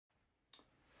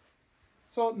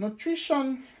So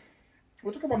nutrition,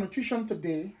 we'll talk about nutrition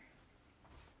today.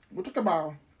 We'll talk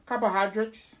about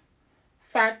carbohydrates,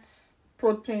 fats,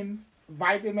 proteins,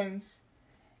 vitamins,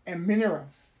 and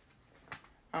minerals.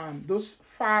 Those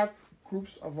five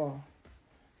groups of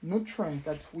nutrients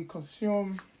that we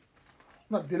consume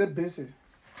on a daily basis.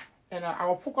 And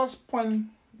our focus point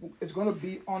is going to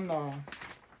be on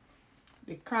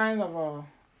the kind of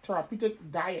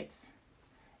therapeutic diets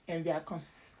and their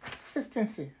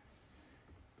consistency.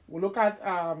 We'll look at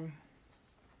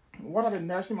what are the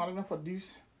nursing management for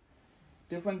these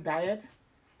different diets.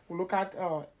 We'll look at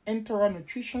enteral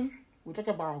nutrition. We'll talk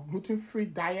about gluten-free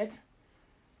diet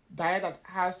that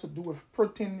has to do with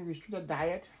protein restricted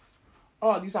diet.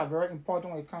 All these are very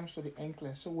important when it comes to the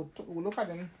NCLEX. So we'll look at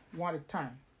them one at a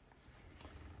time.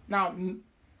 Now,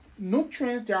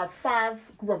 nutrients, there are five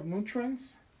groups of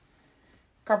nutrients.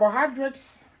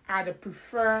 Carbohydrates are the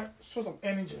preferred source of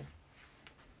energy.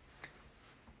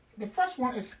 The first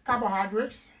one is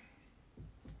carbohydrates.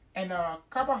 And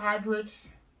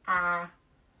carbohydrates are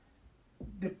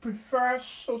the preferred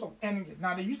source of energy.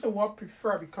 Now, they use the word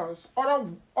prefer because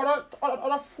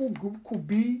other food group could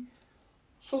be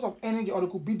source of energy, or there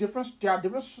could be different. There are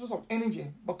different sources of energy,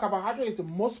 but carbohydrate is the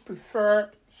most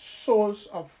preferred source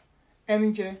of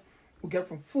energy we get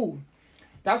from food.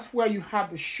 That's where you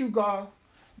have the sugar,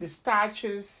 the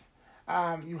starches,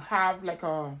 you have like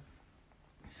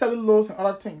cellulose and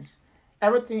other things,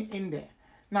 everything in there.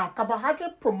 Now,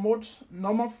 carbohydrate promotes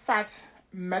normal fat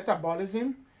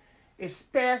metabolism. It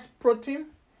spares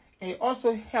protein, and it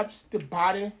also helps the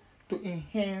body to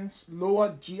enhance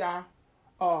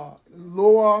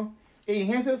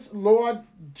enhances lower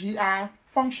GI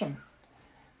function.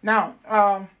 Now,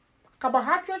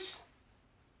 carbohydrates,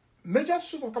 major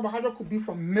source of carbohydrate could be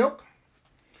from milk.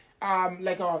 You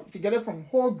can get it from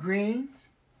whole grains,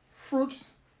 fruits,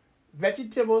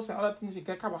 vegetables, and other things. You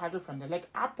get carbohydrate from there, like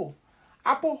apple.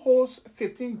 Apple holds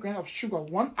 15 grams of sugar.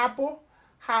 One apple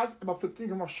has about 15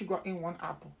 grams of sugar in one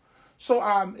apple. So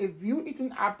if you eat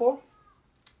an apple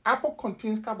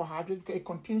contains carbohydrate. It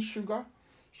contains sugar.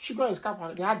 Sugar is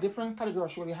carbohydrate. They have different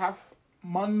categories of sugar. They have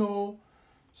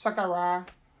monosaccharide,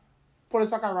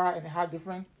 polysaccharide, and they have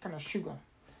different kind of sugar.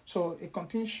 So it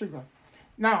contains sugar.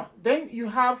 Now, then you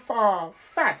have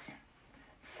fat.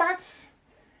 Fat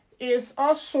is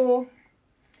also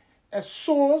a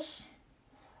source.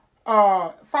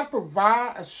 Fat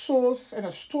provides a source and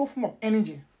a store form of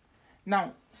energy.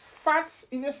 Now, fats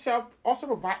in itself also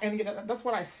provide energy. That's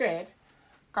what I said.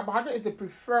 Carbohydrate is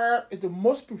the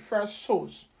most preferred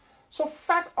source. So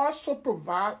fat also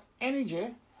provides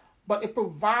energy, but it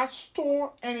provides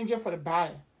store energy for the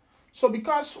body. So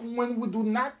because when we do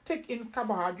not take in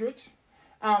carbohydrates,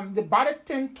 the body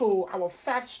tends to our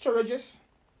fat storages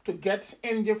to get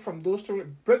energy from those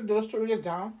storages, break those storages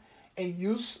down and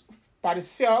use by the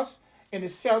cells, and the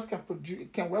cells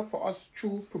can work for us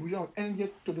through provision of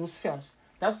energy to those cells.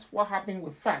 That's what happens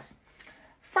with fat.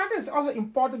 Fat is also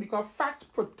important because fats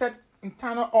protect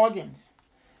internal organs.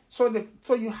 So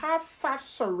you have fat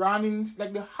surroundings,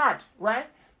 like the heart, right?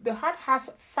 The heart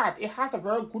has fat. It has a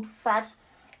very good fat,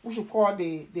 which we call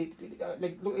the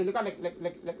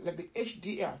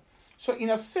HDL. So in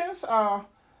a sense,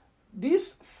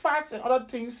 these fats and other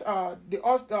things,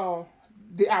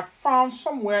 they are found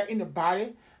somewhere in the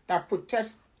body that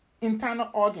protects internal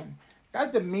organ.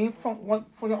 That's the main function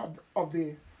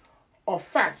of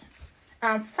fat.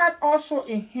 And fat also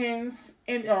enhances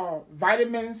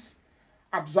vitamins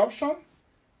absorption.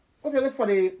 Okay, for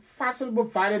the fat-soluble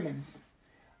vitamins,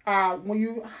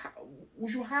 we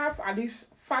should have at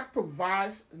least fat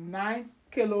provides 9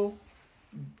 kilo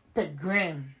per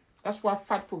gram. That's what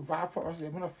fat provides for us. The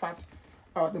amount of fat,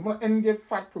 the amount of energy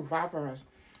fat provides for us.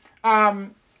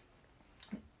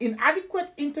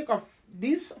 Inadequate intake of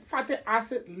this fatty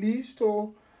acid leads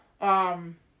to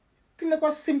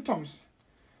clinical symptoms.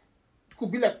 It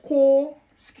could be like cold,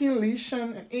 skin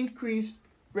lesion, and increased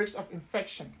rates of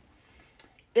infection.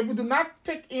 If we do not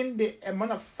take in the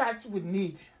amount of fats we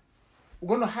need, we're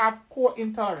going to have cold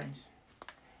intolerance.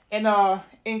 And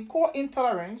in cold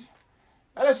intolerance,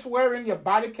 that is wherein your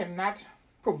body cannot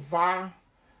provide,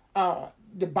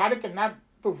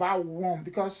 warmth,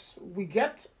 because we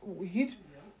get heat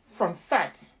from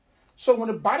fats. So when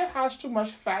the body has too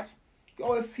much fat, you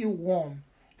always feel warm.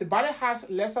 If the body has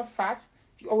lesser fat,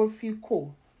 you always feel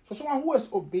cold. So someone who is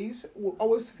obese will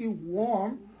always feel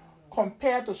warm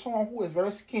compared to someone who is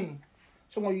very skinny.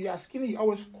 So when you are skinny, you're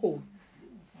always cold.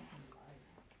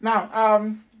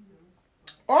 Now,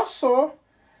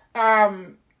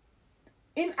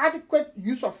 inadequate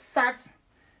use of fat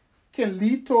can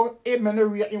lead to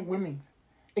amenorrhea in women.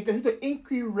 It can lead to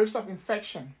increased rates of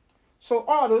infection. So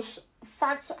all those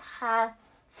fats have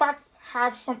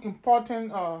some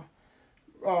important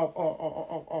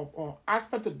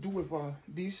aspect to do with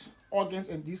these organs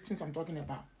and these things I'm talking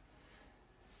about.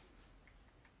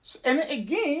 So, and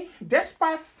again,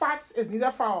 despite fats is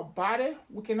needed for our body,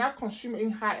 we cannot consume it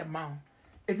in high amount.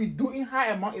 If we do in high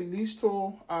amount, it leads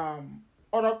to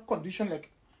other conditions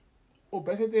like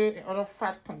obesity and other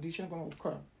fat conditions going to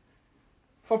occur.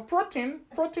 For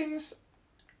proteins,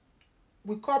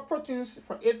 we call proteins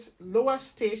for its lower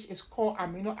stage is called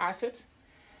amino acids.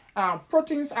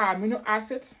 Proteins are amino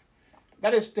acids.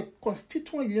 That is the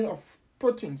constituent unit of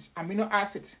proteins, amino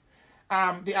acids.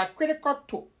 They are critical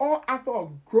to all aspects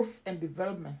of growth and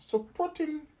development. So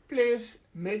protein plays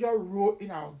a major role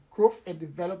in our growth and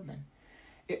development.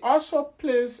 It also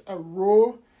plays a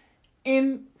role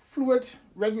in fluid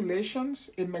regulations.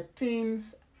 It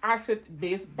maintains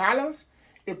acid-base balance.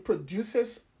 It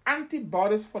produces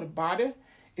antibodies for the body.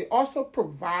 It also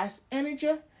provides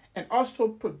energy and also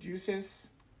produces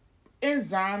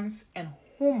enzymes and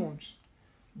hormones.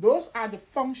 Those are the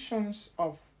functions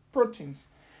of proteins.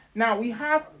 Now we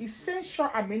have essential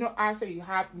amino acid. You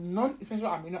have non-essential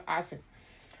amino acid.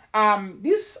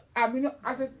 These amino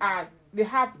acids they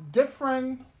have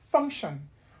different function.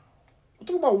 We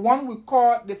talk about one we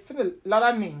call the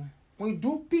phenylalanine. When we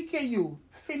do PKU,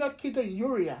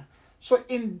 phenylketonuria. So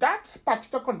in that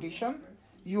particular condition,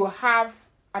 you have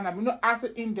an amino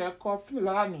acid in there called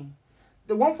phenylalanine.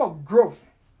 The one for growth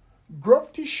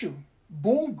tissue,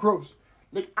 bone growth,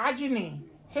 like arginine,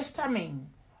 histamine,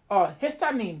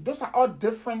 histamine. Those are all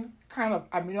different kind of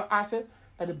amino acids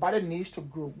that the body needs to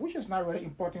grow, which is not really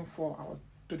important for our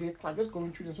today's class. Just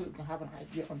going through them so you can have an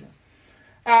idea on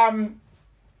them.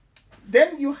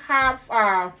 Then you have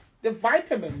the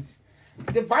vitamins.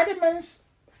 The vitamins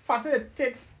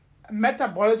facilitate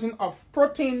metabolism of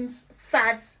proteins,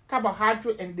 fats,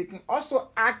 carbohydrates, and they can also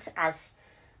act as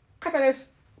catalysts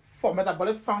for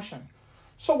metabolic function.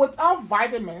 So without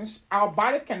vitamins, our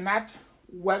body cannot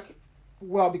work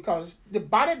well because the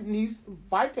body needs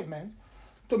vitamins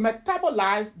to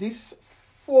metabolize these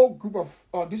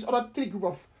these other three group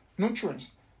of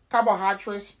nutrients: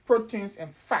 carbohydrates, proteins,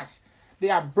 and fats. They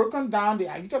are broken down, they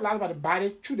are utilized by the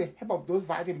body through the help of those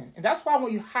vitamins. And that's why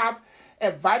when you have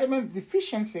a vitamin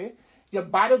deficiency, your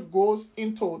body goes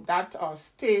into that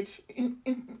state,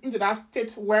 into that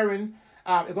state wherein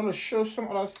it's going to show some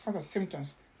other sorts of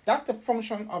symptoms. That's the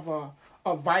function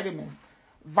of vitamins.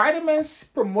 Vitamins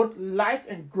promote life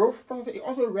and growth process. It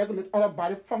also regulates other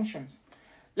body functions.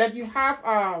 Like you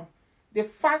have the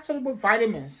fat-soluble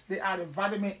vitamins. They are the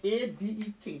vitamin A, D,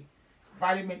 E, K.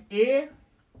 Vitamin A,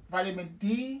 vitamin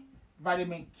D,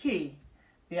 vitamin K.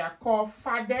 They are called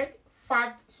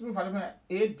fat-soluble vitamin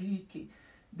A, D, E, K.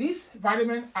 These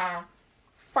vitamins are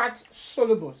fat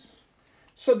solubles.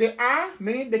 So they are,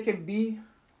 meaning they can be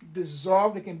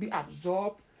dissolved, they can be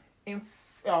absorbed in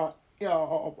fat.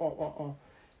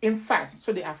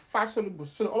 So they are fat soluble.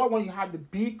 So the other one you have the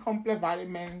B complex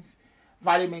vitamins,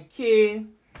 vitamin K,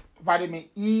 vitamin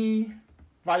E,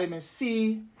 vitamin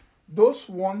C. Those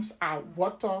ones are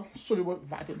water soluble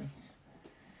vitamins.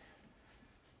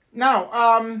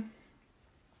 Now,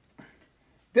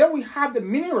 then we have the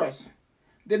minerals.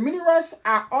 The minerals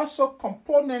are also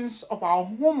components of our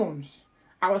hormones,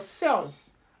 our cells,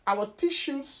 our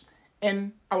tissues,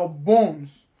 and our bones.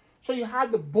 So you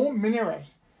have the bone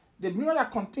minerals. The mineral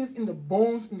that contains in the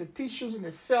bones, in the tissues, in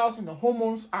the cells, in the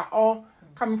hormones are all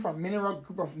coming from mineral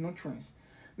group of nutrients.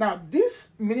 Now,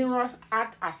 these minerals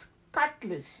act as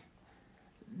catalysts.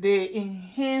 They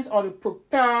enhance or they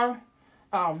propel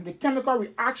the chemical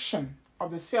reaction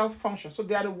of the cell's function. So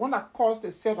they are the one that cause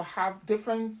the cell to have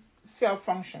different cell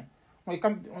function when it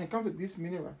comes to this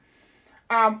mineral.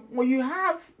 When you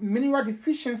have mineral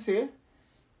deficiency,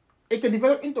 it can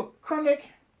develop into chronic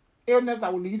illness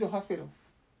that will lead to hospital.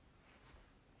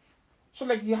 So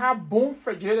like you have bone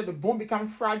fragility, the bone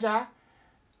becomes fragile.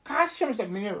 Calcium is a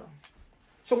mineral.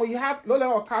 So when you have low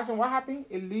level of calcium, what happens?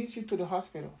 It leads you to the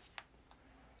hospital.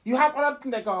 You have other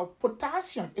things like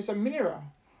potassium is a mineral.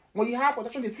 When you have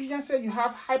potassium deficiency, you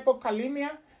have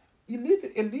hypokalemia,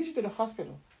 it leads you to the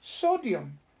hospital.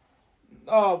 Sodium,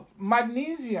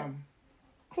 magnesium,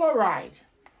 chloride,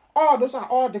 all those are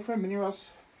all different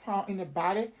minerals found in the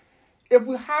body. If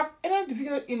we have any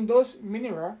deficiency in those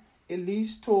minerals, it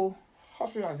leads to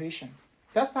hospitalization.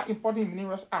 That's how important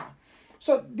minerals are.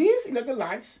 So these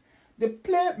electrolytes, they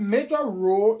play a major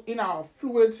role in our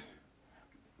fluid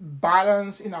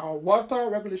balance, in our water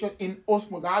regulation, in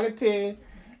osmolality.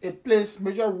 It plays a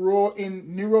major role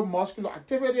in neuromuscular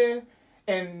activity,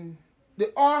 and they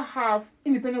all have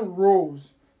independent roles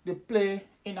they play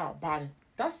in our body.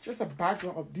 That's just a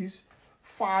background of these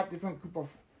 5 different group of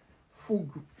food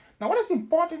groups. Now, what is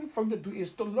important for you to do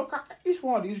is to look at each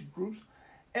one of these groups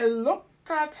and look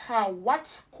at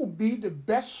what could be the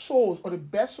best source or the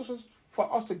best sources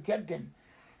for us to get them.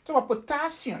 So, about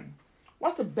potassium,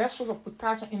 what's the best source of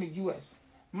potassium in the U.S.?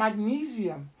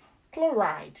 Magnesium,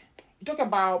 chloride. You talk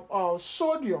about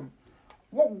sodium.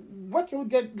 What can we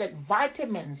get, like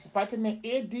vitamins, vitamin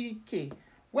A, D, K?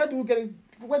 Where do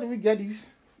we get these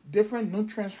different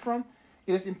nutrients from?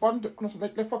 It is important to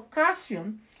understand. Like for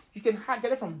calcium, you can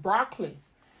get it from broccoli.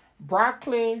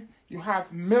 Broccoli, you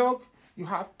have milk, you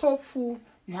have tofu,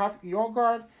 you have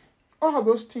yogurt. All of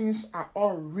those things are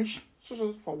all rich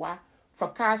sources for what? For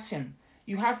calcium.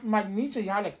 You have magnesium,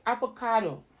 you have like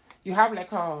avocado, you have like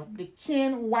the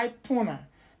canned white tuna,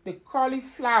 the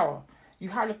cauliflower, you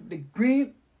have like the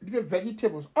green leafy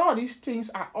vegetables. All these things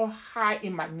are all high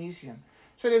in magnesium.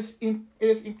 So it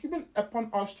is incumbent upon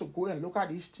us to go and look at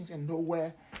these things and know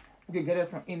where we can get it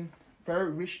from in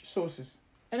very rich sources.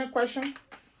 Any question?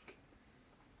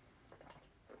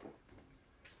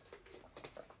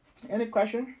 Any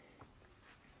question?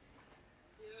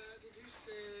 Yeah, did you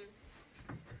say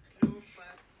low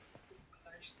fat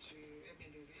applies to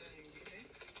amenorrhea in women?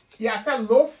 Yeah, I said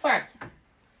low fat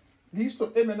leads to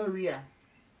amenorrhea.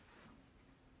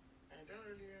 I don't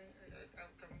really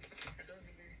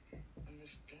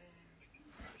understand.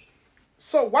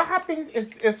 So what happens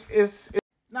is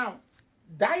now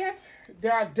diet.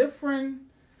 There are different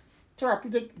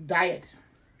therapeutic diets.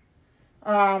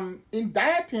 In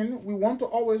dieting, we want to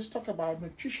always talk about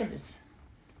nutritionists.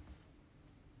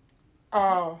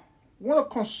 We want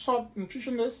to consult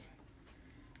nutritionists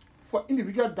for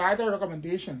individual dietary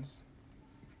recommendations.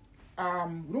 We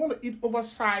don't want to eat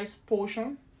oversized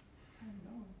portion.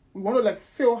 We want to like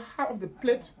fill half of the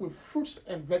plate with fruits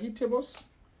and vegetables.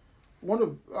 We want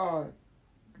to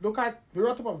look at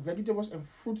various types of vegetables and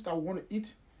fruits that we want to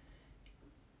eat.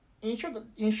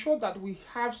 Ensure that we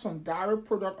have some dairy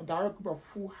product, a dairy group of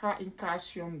food high in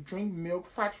calcium, drink milk,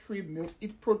 fat-free milk,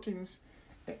 eat proteins,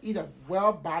 and eat a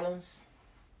well-balanced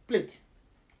plate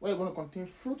where you're going to contain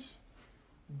fruits,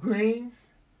 grains.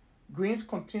 Grains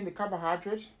contain the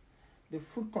carbohydrates. The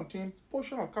fruit contains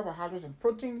portion of carbohydrates and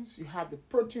proteins. You have the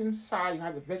protein side, you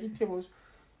have the vegetables,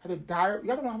 you have the dairy. You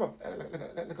have to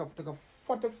have a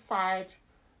fortified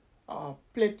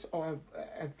plate or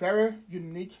a very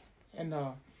unique and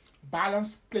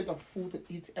balanced plate of food to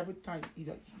eat every time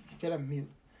you get a meal.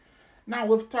 Now,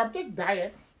 with therapeutic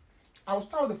diet, I'll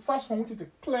start with the first one, which is the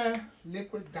clear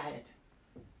liquid diet.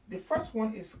 The first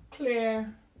one is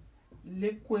clear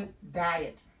liquid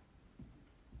diet.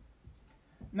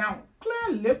 Now,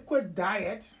 clear liquid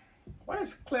diet, what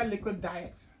is clear liquid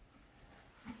diet?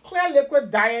 Clear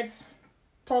liquid diets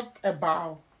talk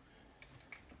about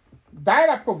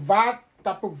diet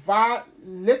that provide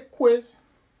liquid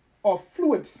or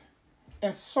fluids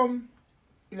and some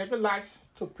electrolytes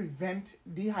to prevent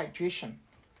dehydration.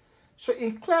 So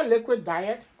in clear liquid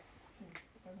diet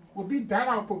will be diet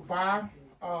that will provide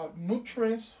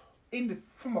nutrients in the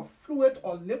form of fluid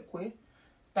or liquid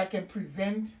that can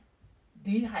prevent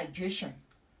dehydration.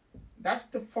 That's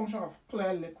the function of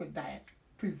clear liquid diet.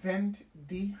 Prevent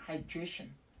dehydration.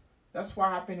 That's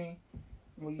what's happening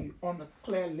when you're on a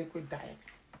clear liquid diet.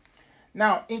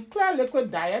 Now, in clear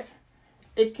liquid diet,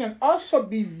 it can also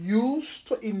be used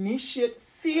to initiate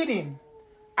feeding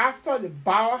after the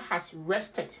bowel has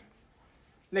rested.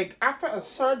 Like after a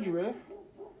surgery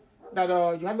that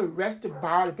you have to rest the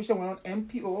bowel, the patient went on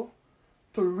MPO.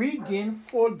 To regain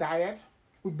full diet,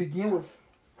 we begin with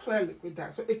clear liquid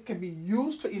diet. So it can be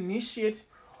used to initiate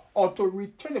or to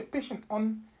return the patient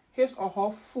on his or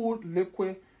her full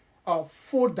liquid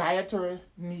full dietary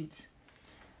needs.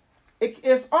 It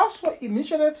is also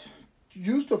initiated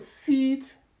used to feed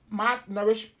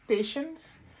malnourished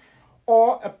patients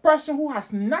or a person who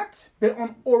has not been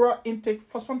on oral intake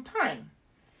for some time.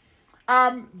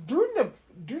 During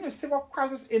the civil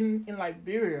crisis in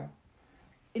Liberia,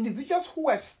 individuals who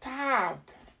were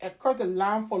starved across the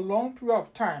land for a long period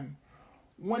of time,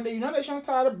 when the United Nations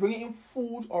started bringing in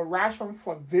food or ration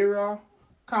for various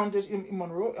counties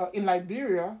in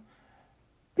Liberia,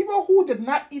 people who did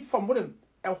not eat for more than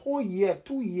a whole year,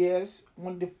 2 years,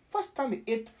 when the first time they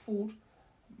ate food,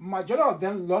 majority of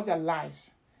them lost their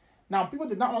lives. Now, people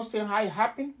did not understand how it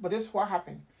happened, but this is what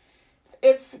happened.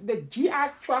 If the GI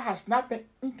tract has not been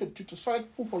introduced to solid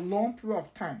food for a long period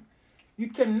of time, you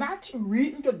cannot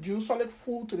reintroduce solid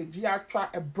food to the GI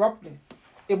tract abruptly.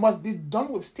 It must be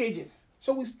done with stages.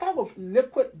 So we start with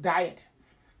liquid diet.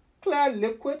 Clear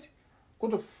liquid, go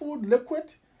to food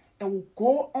liquid, and we'll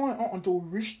go on and on until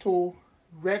we reach to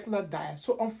regular diet.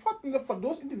 So unfortunately for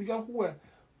those individuals who were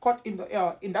caught in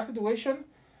that situation,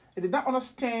 they did not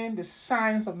understand the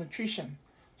science of nutrition.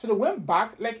 So they went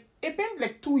back, like it been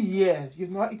like 2 years.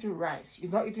 You've not eaten rice.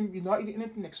 You're not eating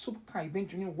anything like soup kind. You've been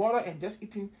drinking water and just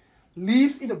eating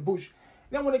leaves in the bush.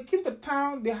 Then when they came to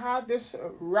town, they had this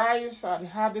rice, they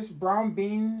had this brown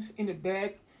beans in the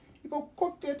bag. People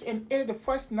cooked it and ate it the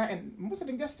first night, and most of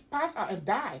them just passed out and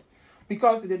died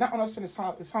because they did not understand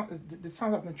the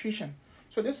science of nutrition.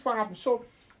 So this is what happened. So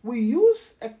we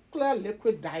use a clear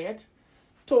liquid diet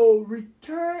to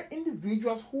return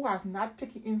individuals who has not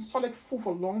taken in solid food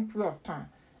for a long period of time.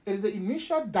 It is the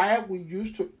initial diet we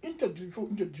use to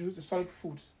introduce the solid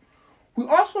foods. We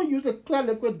also use the clear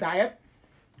liquid diet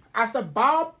as a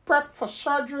bio prep for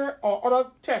surgery or other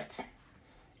tests.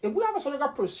 If we have a surgical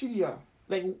procedure,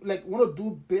 like want to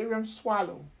do barium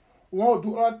swallow, we want to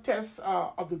do other tests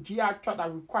of the GI tract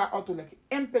that require us to like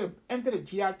enter the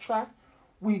GI tract,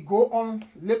 we go on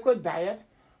liquid diet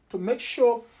to make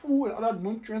sure food and other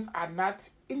nutrients are not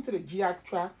into the GI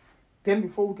tract. Then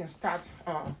before we can start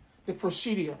the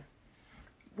procedure.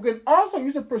 We can also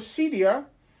use the procedure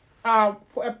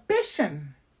for a patient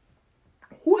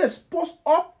who is post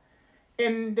op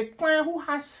and the client who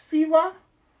has fever,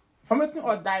 vomiting,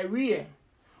 or diarrhea.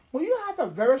 When you have a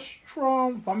very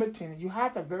strong vomiting, you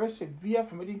have a very severe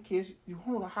vomiting case, you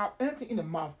want to have anything in the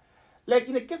mouth. Like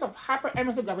in the case of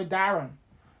hyperemesis gravidarum,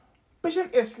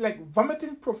 patient is like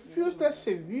vomiting profusely,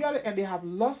 severely, and they have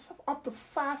lost up to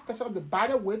 5% of the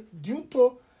body weight due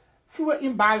to fluid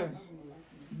imbalance.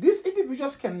 These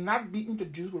individuals cannot be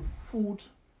introduced with food,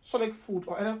 solid food,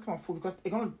 or any kind of food because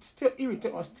they're going to still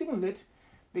irritate or stimulate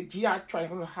the GI tract. They're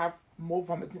going to have more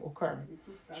vomiting occurring.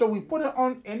 So we put it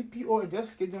on NPO and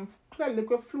just give them clear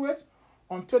liquid fluid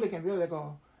until they can be like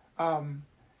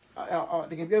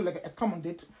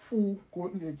accommodate food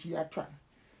going into the GI tract.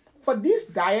 For this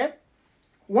diet,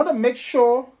 we want to make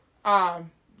sure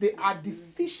they are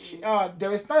deficient.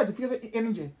 There is not a deficiency in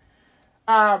energy.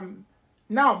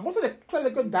 Now, most of the clear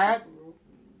liquid diet,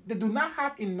 they do not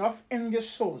have enough energy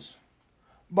source,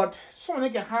 but some of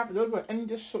them can have a little bit of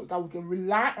energy source that we can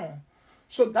rely on.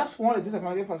 So that's one of the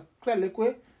disadvantages for clear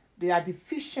liquid. They are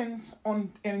deficient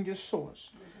on energy source.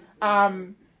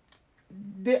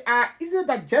 They are easily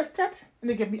digested and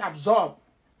they can be absorbed.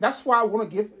 That's why I want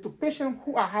to give to patients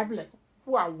who are having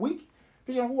who are weak,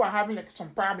 patients who are having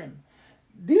some problem.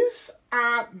 They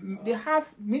have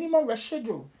minimum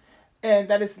residue and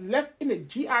that is left in the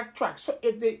GI tract. So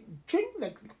if they drink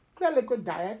clear liquid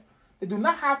diet, they do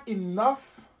not have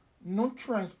enough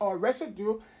nutrients or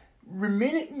residue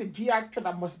remaining in the GI tract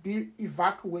that must be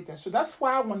evacuated. So that's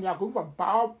why when they are going for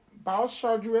bowel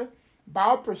surgery,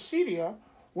 bowel procedure,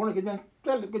 we want to give them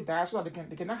clear liquid diet so that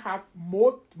they cannot have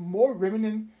more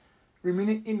remaining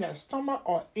in their stomach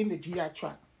or in the GI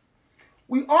tract.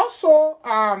 We also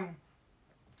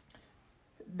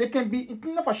they can be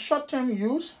intended for short-term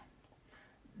use.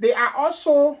 They are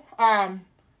also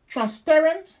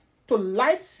transparent to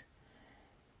light,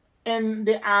 and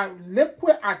they are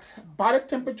liquid at body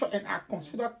temperature and are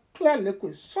considered clear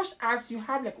liquids, such as you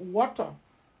have water.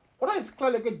 Water is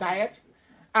clear liquid diet.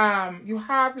 You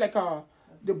have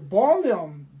the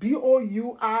bouillon,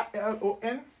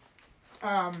 BOURLON.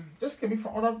 This can be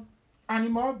from other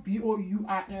animal,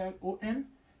 BOURLON.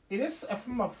 It is a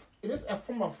form of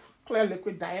clear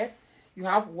liquid diet. You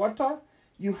have water.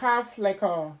 You have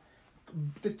the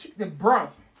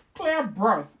broth, clear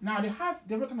broth. Now they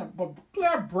reckon but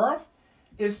clear broth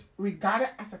is regarded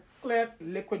as a clear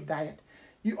liquid diet.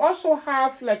 You also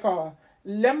have a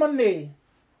lemonade.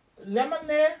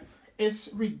 Lemonade is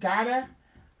regarded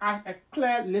as a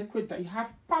clear liquid diet. You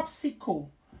have popsicle.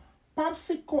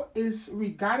 Popsicle is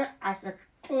regarded as a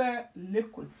clear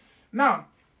liquid. Now,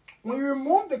 when you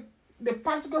remove the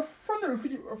popsicle from the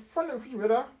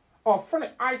refrigerator or from the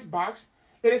ice box,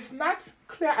 it is not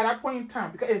clear at that point in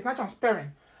time because it's not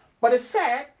transparent. But it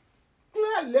said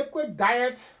clear liquid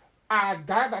diets are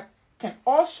diet that can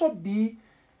also be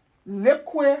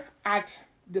liquid at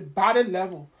the body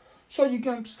level. So you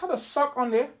can sort of suck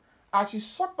on it. As you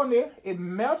suck on it, it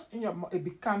melts in your mouth. It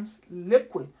becomes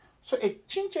liquid. So it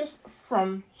changes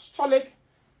from solid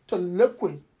to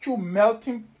liquid through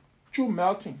melting.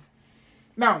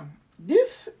 Now,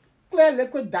 this clear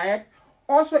liquid diet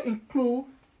also include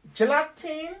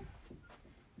gelatin.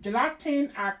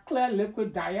 Gelatin are clear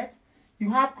liquid diet.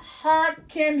 You have hard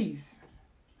candies.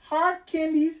 Hard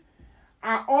candies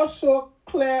are also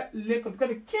clear liquid because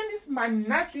the candies might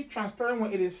not be transparent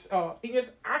when it is in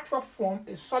its actual form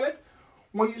is solid.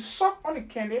 When you suck on the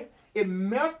candy, it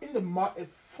melts in the mouth. It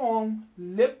forms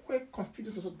liquid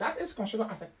constituents. So that is considered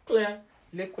as a clear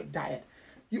liquid diet.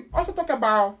 You also talk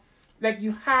about like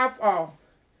you have a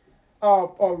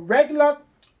regular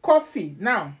coffee.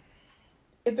 Now,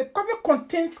 if the coffee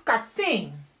contains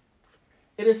caffeine,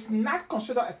 it is not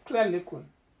considered a clear liquid.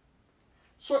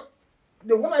 So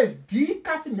the one that is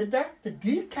decaffeinated, the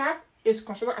decaf, is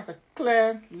considered as a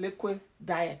clear liquid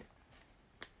diet.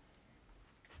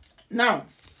 Now,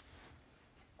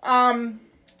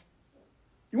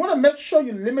 you want to make sure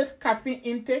you limit caffeine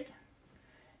intake,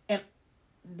 and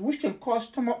which can cause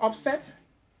stomach upset.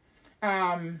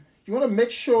 You want to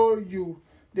make sure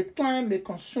the client may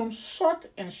consume salt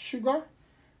and sugar.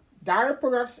 Dairy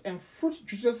products and fruit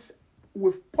juices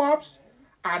with pulps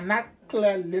are not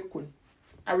clear liquid.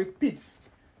 I repeat,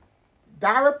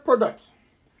 dairy products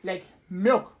like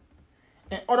milk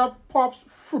and other pulps,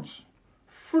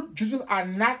 fruit juices are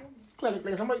not clear liquid.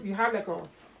 Like example, you have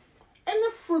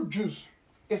any fruit juice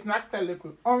is not clear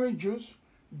liquid. Orange juice,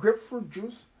 grapefruit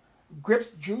juice, grapes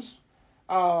juice,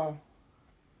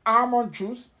 almond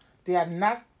juice, they are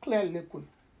not clear liquid.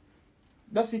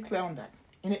 Let's be clear on that.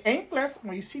 In any place,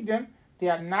 when you see them, they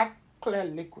are not clear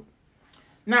liquid.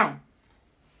 Now,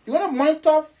 you want to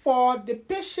monitor for the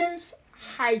patient's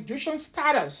hydration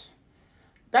status.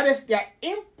 That is their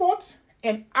input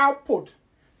and output,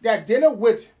 their daily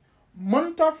weight.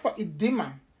 Monitor for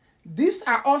edema. These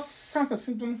are all signs and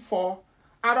symptoms for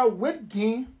either weight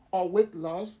gain or weight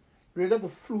loss related to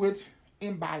fluid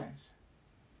imbalance.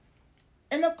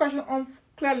 Any question on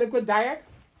clear liquid diet?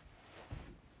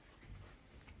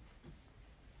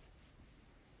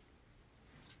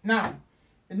 Now,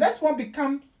 the next one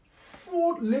becomes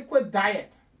full liquid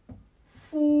diet.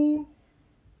 Full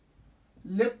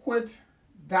liquid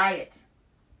diet.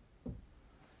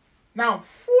 Now,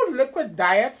 full liquid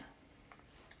diet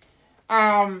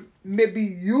may be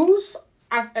used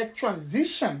as a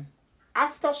transition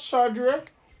after surgery.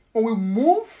 When we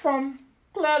move from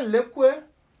clear liquid,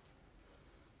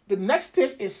 the next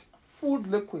stage is full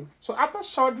liquid. So after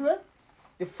surgery,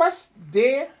 the first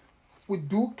day we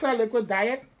do clear liquid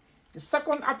diet.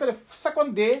 After the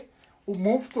second day, we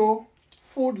move to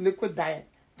full liquid diet.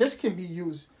 This can be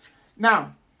used.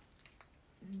 Now,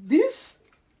 this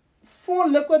full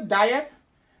liquid diet,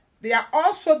 they are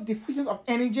also deficient of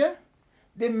energy.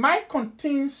 They might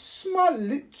contain small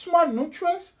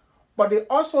nutrients, but they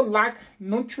also lack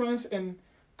nutrients and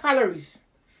calories.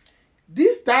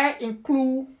 This diet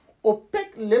include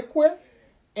opaque liquid,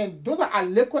 and those are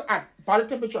liquid at body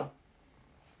temperature.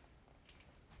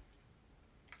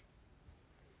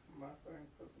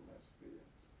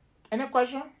 Any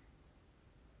question?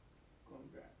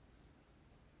 Congrats.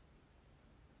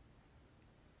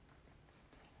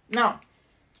 Now,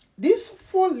 this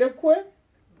full liquid,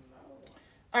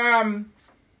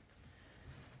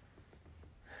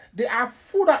 they are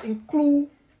food that include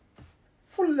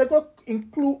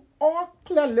all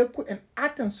clear liquid and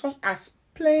items such as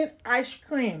plain ice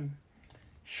cream,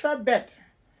 sherbet,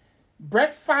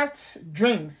 breakfast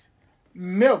drinks,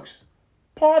 milks,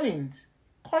 puddings,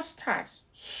 custards,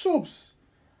 soups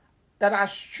that are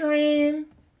strained,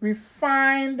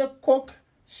 refined cooked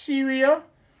cereal,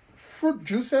 fruit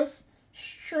juices,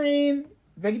 strained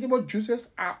vegetable juices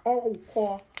are all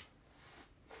called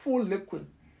full liquid.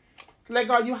 Like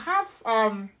you have,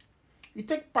 you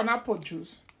take pineapple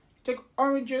juice, you take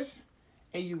oranges,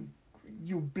 and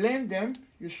you blend them,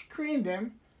 you screen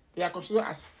them. They are considered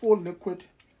as full liquid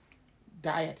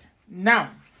diet.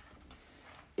 Now,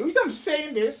 the reason I'm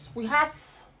saying this, we have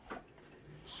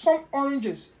some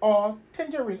oranges or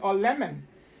tangerine or lemon.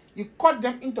 You cut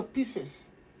them into pieces.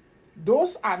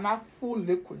 Those are not full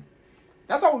liquid.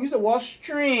 That's why we use the word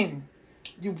strain.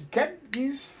 You get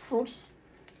these fruits,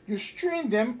 you strain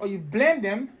them or you blend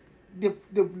them. The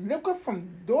liquid from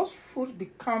those fruits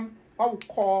become what we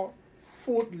call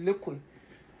full liquid.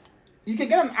 You can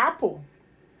get an apple.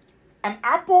 An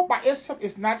apple by itself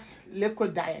is not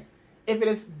liquid diet. If it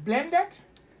is blended,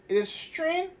 it is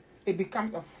strained, it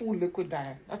becomes a full liquid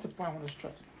diet. That's the point I want to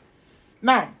stress.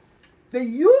 Now, the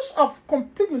use of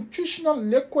complete nutritional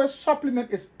liquid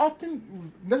supplement is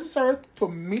often necessary to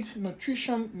meet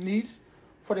nutrition needs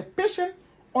for the patient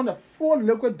on a full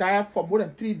liquid diet for more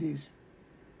than 3 days.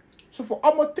 So for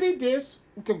almost 3 days,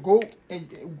 we can go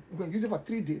and we can use it for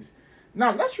 3 days.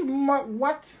 Now, let's remember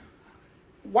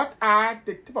what are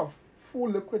the type of full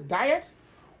liquid diets?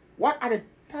 What are the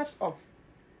types of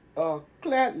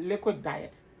clear liquid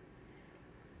diet?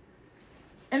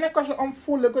 Any question on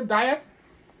full liquid diet?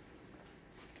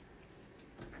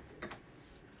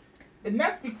 The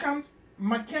next becomes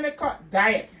mechanical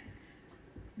diet.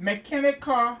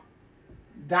 Mechanical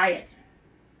diet.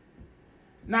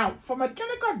 Now, for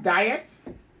mechanical diets,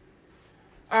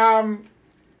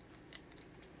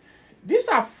 These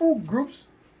are food groups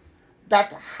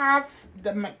that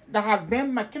have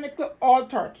been mechanically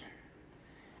altered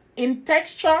in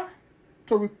texture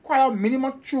to require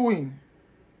minimal chewing.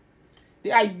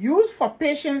 They are used for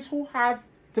patients who have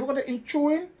difficulty in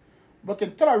chewing but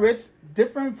can tolerate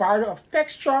different variety of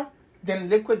texture than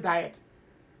liquid diet.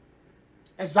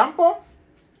 Example,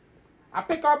 I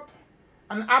pick up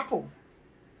an apple.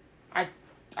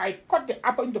 I cut the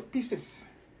apple into pieces.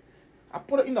 I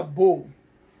put it in a bowl.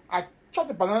 I chop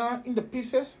the banana into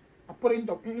pieces. I put it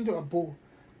into a bowl.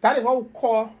 That is what we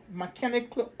call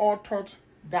mechanically altered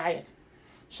diet.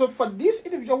 So for this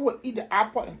individual who will eat the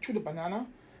apple and chew the banana,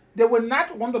 they will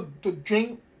not want to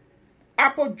drink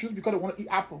apple juice because they want to eat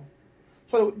apple.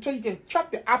 So you can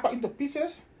chop the apple into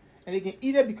pieces and you can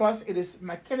eat it because it is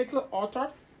mechanically altered.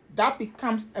 That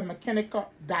becomes a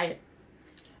mechanical diet.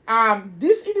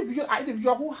 This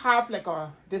individual who have like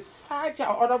a dysphagia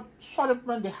or other sort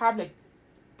of they have like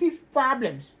teeth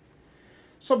problems.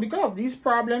 So because of these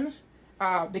problems,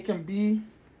 they can be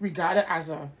regarded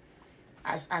as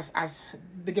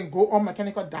they can go on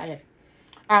mechanical diet.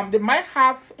 They might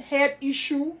have head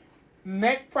issue,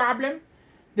 neck problem.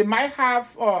 They might have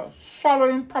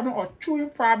swallowing problem or chewing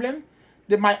problem.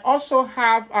 They might also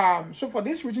have, so for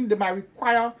this reason, they might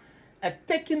require a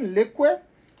taking liquid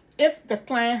if the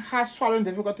client has swallowing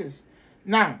difficulties.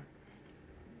 Now,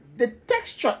 the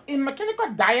texture in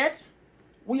mechanical diet,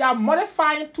 we are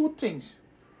modifying two things.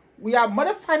 We are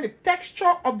modifying the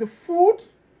texture of the food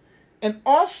and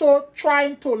also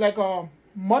trying to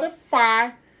modify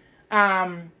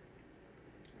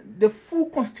the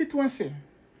food constituency.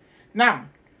 Now,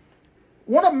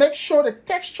 we want to make sure the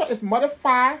texture is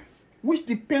modified, which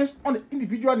depends on the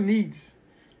individual needs,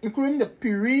 including the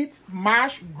pureed,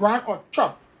 mash, ground, or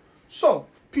chop. So,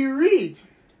 pureed,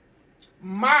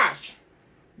 mash,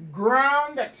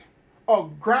 grounded, or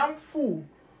ground food,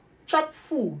 chopped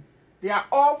food, they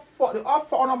all fall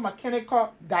on a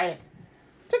mechanical diet.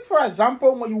 Take for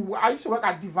example, I used to work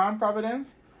at Divine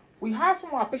Providence, we have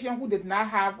some of our patients who did not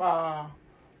have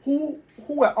who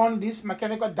were on this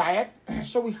mechanical diet.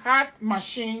 So we had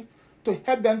machine to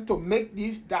help them to make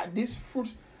these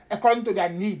fruits according to their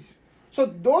needs. So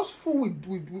those food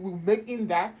we make in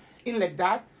like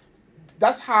that.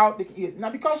 That's how they can eat. Now,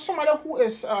 because somebody who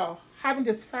is having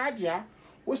dysphagia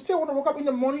will still want to wake up in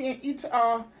the morning and eat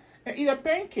a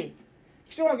pancake.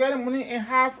 You still want to get in the morning and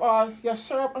have your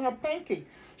syrup on your pancake.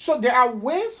 So there are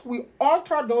ways we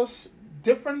alter those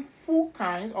different food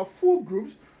kinds or food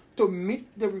groups to meet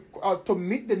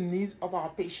the needs of our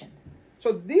patient.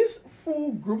 So these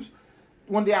food groups,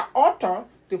 when they are altered,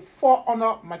 they fall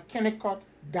under mechanical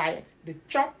diet. They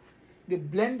chop, they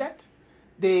blend it,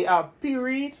 they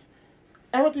pureed,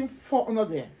 everything fall under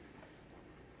there.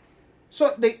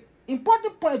 So the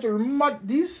important point is to remember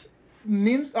these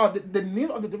names or the name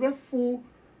of the different food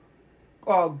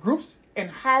groups and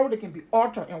how they can be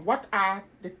altered and what are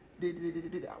the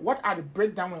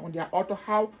breakdown when they are altered.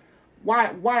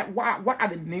 What are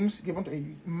the names given to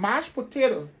it? Mashed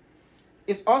potato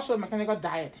is also a mechanical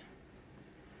diet.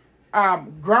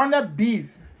 Grounded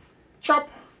beef,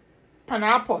 chopped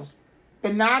pineapples,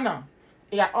 banana,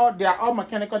 they are all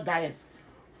mechanical diets.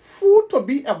 Food to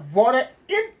be avoided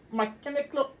in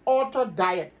mechanically altered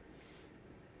diet.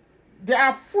 There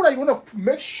are food that you want to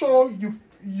make sure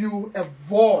you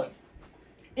avoid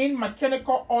in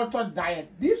mechanical altered diet.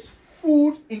 These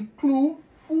foods include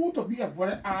food to be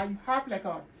avoided.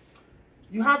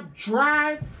 You have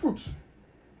dry fruits.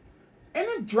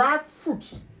 Any dry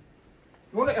fruits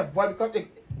you want to avoid because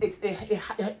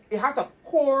it has a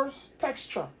coarse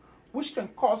texture which can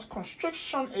cause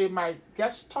constriction. It might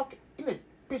get stuck in the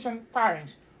patient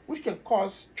pharynx, which can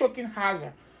cause choking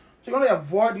hazard. So you want to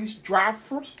avoid these dry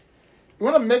fruits. You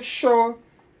want to make sure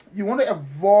you want to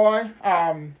avoid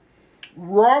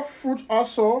raw fruit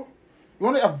also. You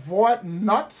want to avoid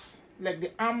nuts like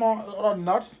the almond or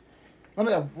nuts. You want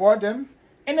to avoid them.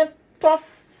 Any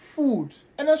tough food,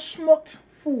 any smoked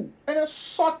food, any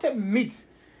salted meat,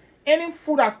 any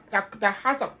food that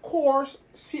has a coarse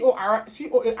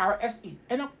C-O-A-R-S-E,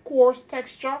 any coarse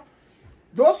texture,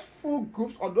 those food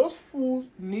groups or those foods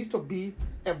need to be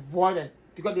avoided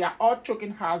because they are all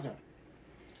choking hazard.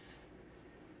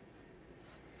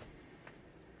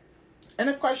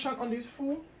 Any question on this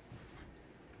food?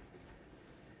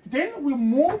 Then we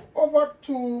move over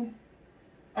to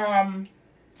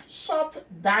soft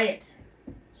diet.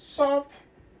 Soft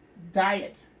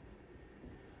diet.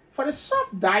 For the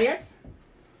soft diet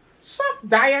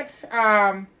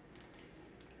I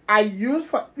use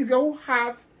for people who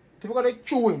have difficulty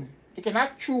chewing. They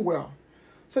cannot chew well.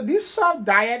 So these soft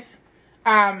diets,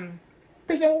 patients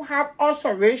who have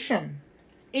ulceration,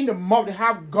 in the mouth, they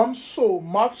have gum sore,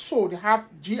 mouth sore, they have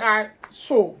GI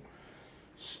sore,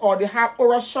 or they have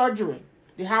oral surgery,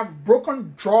 they have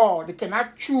broken jaw, they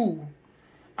cannot chew,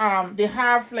 they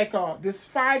have like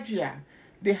dysphagia,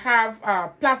 they have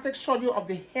plastic surgery of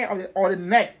the hair or the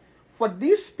neck. For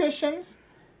these patients,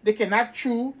 they cannot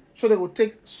chew, so they will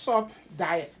take soft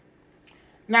diet.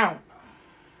 Now,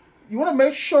 you want to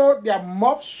make sure their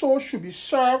mouth sore should be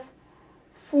served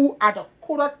food at a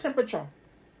colder temperature.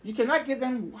 You cannot give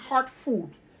them hot food.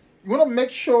 You want to make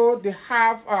sure they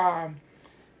have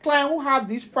clients who have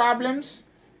these problems.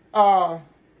 You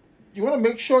want to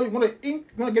make sure you want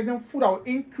to give them food that will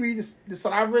increase the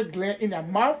salivary gland in their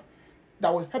mouth,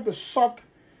 that will help to suck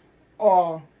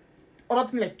or other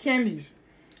things like candies.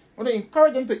 You want to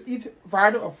encourage them to eat a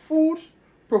variety of foods,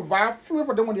 provide fluid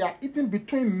for them when they are eating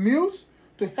between meals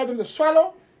to help them to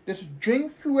swallow. Just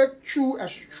drink fluid through a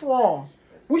straw,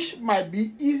 which might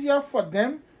be easier for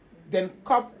them than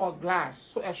cup or glass.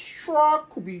 So a straw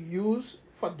could be used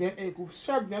for them, and it could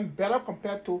serve them better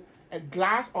compared to a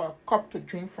glass or a cup to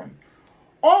drink from.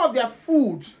 All of their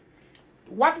foods,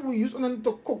 what we use on them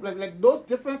to cook, like those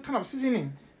different kind of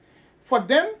seasonings, for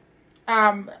them,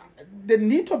 they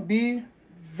need to be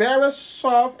very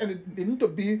soft and they need to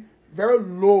be very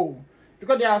low,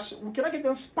 because we cannot give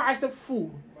them spicy food.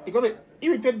 It's going to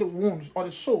irritate the wounds or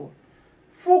the sore.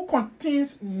 Food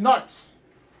contains nuts,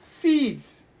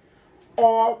 seeds,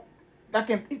 or that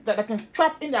can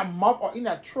trap in their mouth or in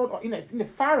their throat or in the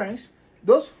pharynx.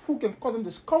 Those food can cause them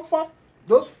discomfort.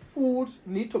 Those foods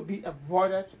need to be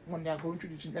avoided when they are going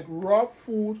through this, like raw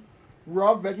food,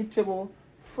 raw vegetable,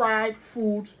 fried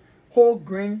food, whole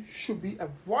grain should be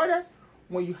avoided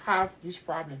when you have these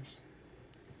problems.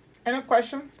 Any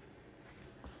question?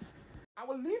 I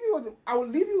will leave you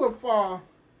with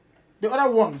the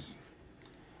other ones.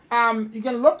 You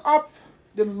can look up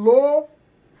the low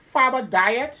fiber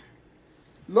diet,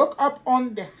 look up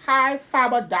on the high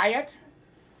fiber diet,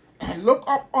 and look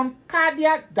up on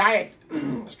cardiac diet.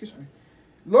 Excuse me.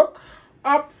 Look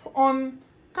up on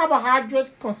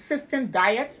carbohydrate consistent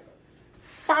diet,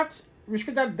 fat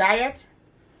restricted diet.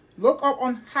 Look up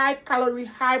on high calorie,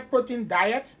 high protein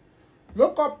diet.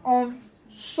 Look up on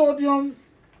sodium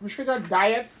restricted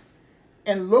diets,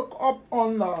 and look up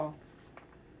on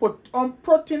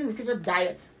protein restricted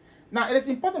diet. Now, it is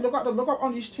important to look up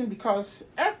on these things because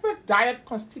every diet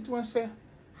constituency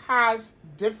has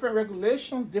different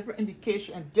regulations, different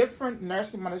indications, and different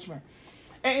nursing management.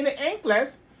 And in the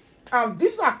NCLEX,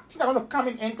 these are things that are going to come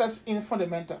in NCLEX in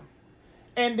fundamental.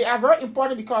 And they are very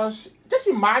important because just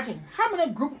imagine how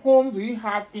many group homes do you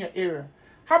have in your area?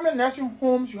 How many nursing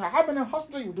homes you have? How many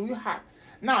hospitals do you have?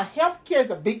 Now, healthcare is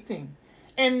a big thing.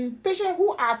 And patients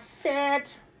who are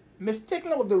fed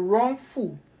mistakenly with the wrong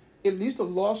food, it leads to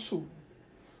lawsuit.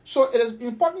 So it is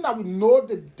important that we know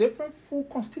the different food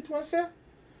constituency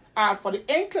for the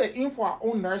NCLEX and for our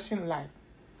own nursing life.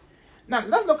 Now,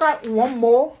 let's look at one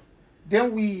more.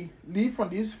 Then we leave from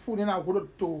this food and I'll go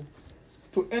to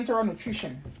enteral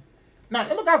nutrition. Now,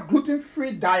 let's look at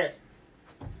gluten-free diet.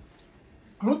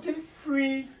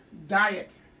 Gluten-free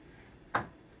diet.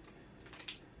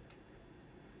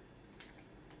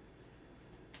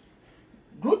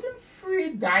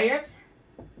 Gluten-free diet,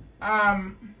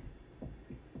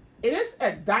 it is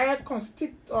a diet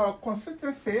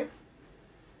consistency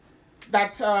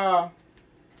that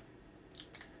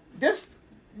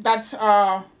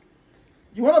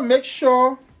you want to make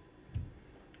sure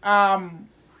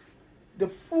the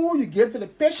food you give to the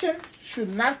patient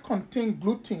should not contain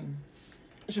gluten.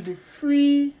 It should be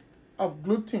free of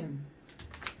gluten,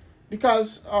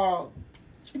 because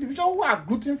individuals who are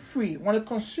gluten-free, when they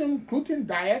consume gluten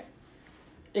diet,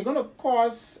 it's going to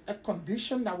cause a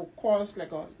condition that will cause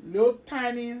like a little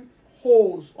tiny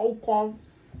holes, or we call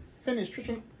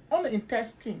fenestration, on the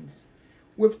intestines.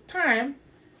 With time,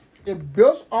 it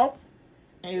builds up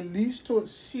and it leads to a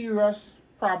serious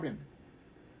problem.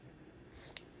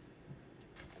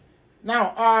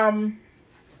 Now,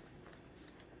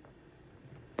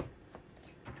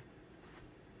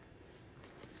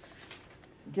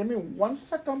 give me 1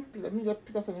 second. Let me just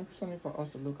pick up something for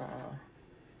us to look at.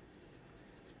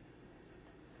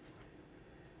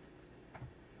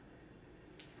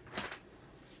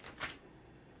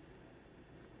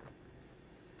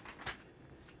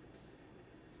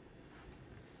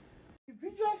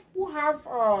 Individuals who have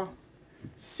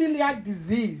celiac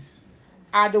disease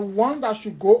are the ones that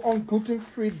should go on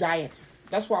gluten-free diet.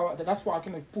 That's why I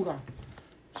can put on.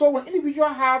 So when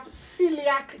individuals have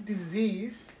celiac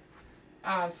disease,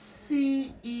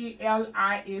 C-E-L-I-A-C,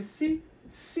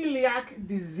 celiac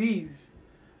disease,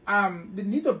 they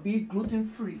need to be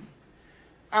gluten-free.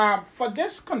 For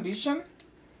this condition,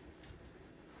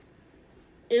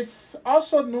 is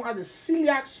also known as the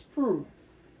celiac sprue.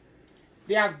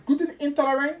 They are gluten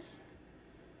intolerant.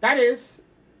 That is,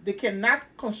 they cannot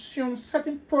consume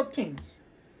certain proteins,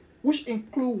 which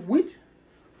include wheat,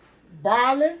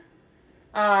 barley,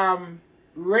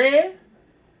 rye,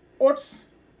 oats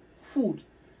food.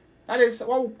 That is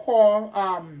what we call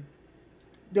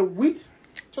the wheat.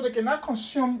 So they cannot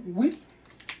consume wheat,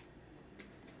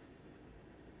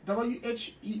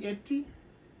 WHEAT,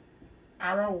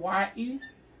 RYE,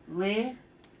 rye.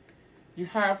 You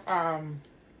have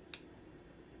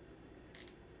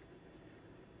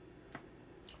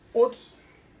oats.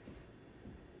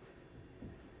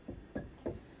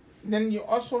 Then you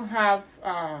also have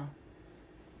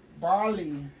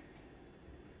barley.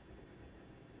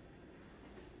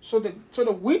 So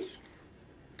the wheat,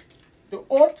 the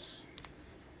oats,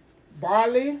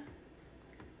 barley,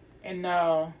 and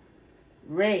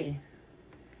rye.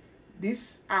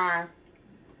 These are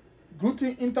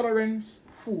gluten intolerant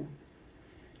food.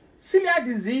 Celiac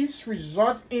disease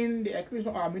results in the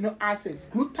accumulation of amino acid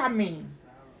glutamine.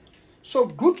 So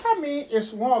glutamine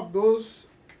is one of those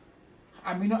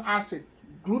amino acid,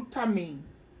 glutamine.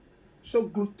 So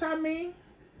glutamine,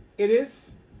 it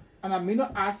is an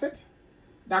amino acid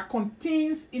that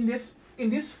contains in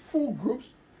these food groups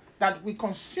that we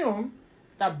consume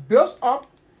that builds up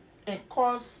and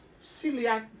cause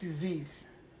celiac disease.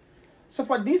 So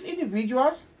for these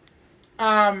individuals,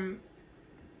 celiac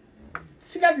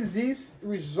disease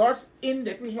results in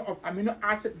the accumulation of amino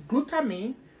acid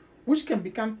glutamine, which can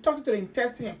become toxic to the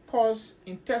intestine and cause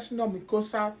intestinal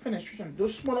mucosa fenestration,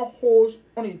 those smaller holes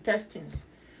on the intestines.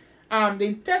 The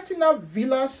intestinal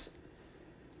villus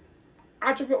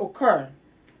atrophy occur,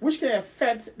 which can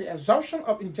affect the absorption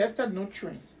of ingested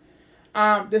nutrients.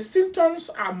 The symptoms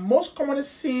are most commonly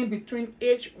seen between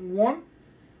age 1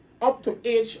 up to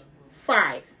age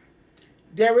 5.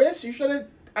 There is usually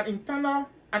an internal,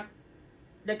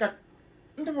 like an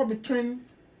interval between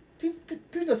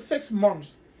 3 to 6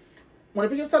 months. When the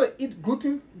patient start to eat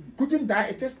gluten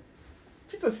diet, it takes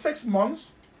 3 to 6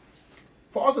 months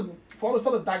for us to start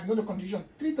to diagnose the condition.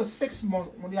 3 to 6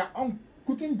 months when they are on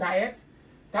gluten diet,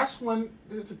 that's when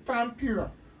this is the time period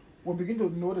we'll begin to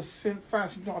know the signs and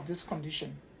symptoms of this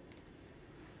condition.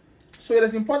 So it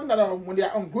is important that when they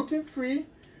are on gluten-free,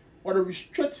 or to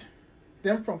restrict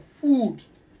them from food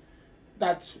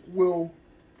that will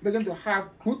begin to have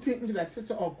gluten into their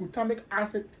system or glutamic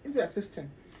acid into their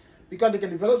system, because they can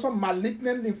develop some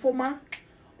malignant lymphoma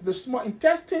of the small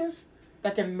intestines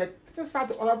that can metastasize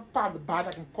to other part of the body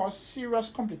that can cause serious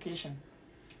complications.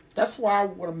 That's why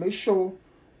we want to make sure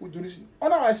we do this.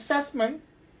 On our assessment,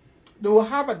 they will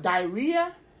have a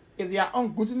diarrhea if they are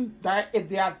on gluten diet. If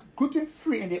they are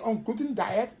gluten-free and they're on gluten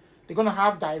diet, they're going to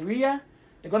have diarrhea.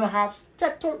 They're going to have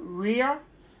steatorrhea.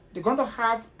 They're going to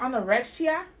have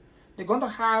anorexia. They're going to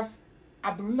have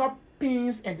abdominal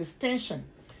pains and distension.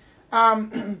 Most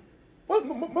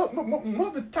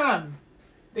of the time,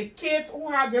 the kids who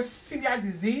have this celiac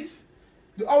disease,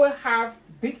 they always have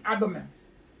big abdomen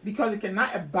because they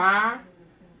cannot abide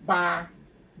by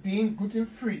being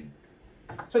gluten-free.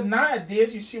 So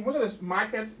nowadays, you see most of the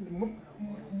markets,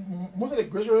 most of the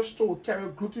grocery store will carry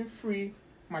gluten-free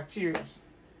materials.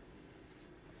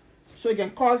 So it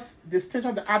can cause distension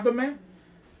of the abdomen,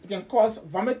 it can cause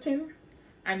vomiting,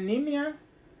 anemia,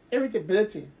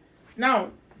 irritability.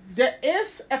 Now, there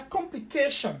is a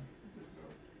complication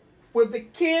with the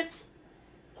kids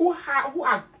who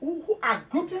are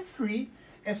gluten-free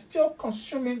and still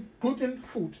consuming gluten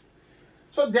food.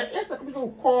 So there is a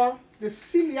complication we call the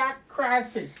celiac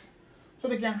crisis. So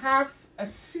they can have a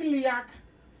celiac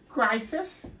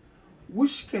crisis,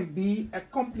 which can be a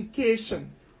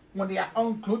complication when they are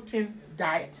on gluten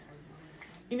diet.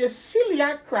 In the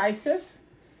celiac crisis,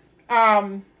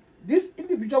 this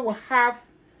individual will have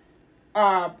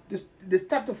they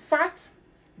start to fast,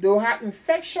 they will have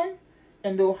infection,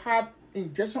 and they will have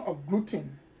ingestion of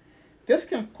gluten. This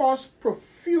can cause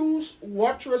profuse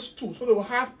watery stool. So they will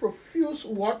have profuse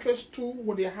watery stool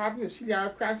when they have the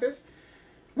celiac crisis,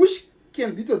 which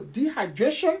can lead to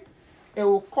dehydration and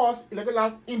will cause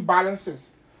electrolyte imbalances.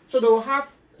 So they will have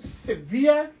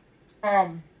severe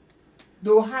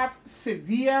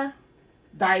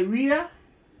diarrhea,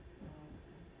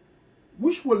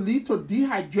 which will lead to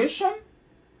dehydration,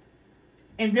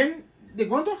 and then they're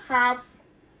going to have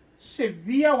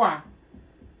severe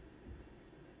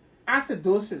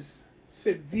acidosis.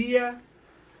 They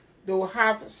will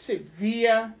have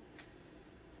severe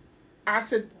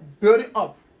acid building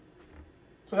up.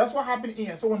 So that's what happened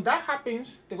here. So when that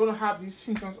happens, they're going to have these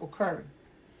symptoms occurring.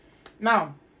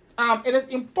 Now, it is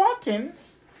important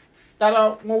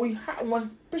that when a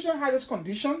patient has this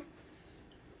condition,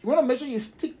 You want to make sure you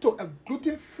stick to a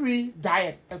gluten-free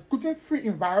diet, a gluten-free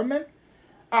environment.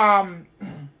 You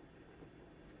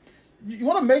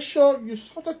want to make sure you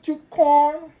substitute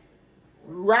corn,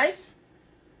 rice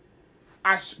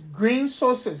as grain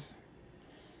sources.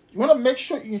 You want to make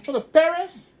sure you ensure the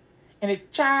parents and the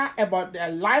child about their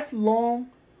lifelong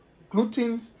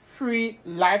gluten-free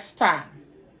lifestyle.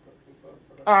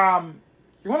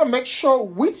 You want to make sure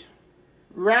wheat,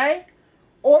 rye,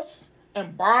 oats,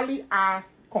 and barley are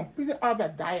completely out of their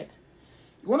diet.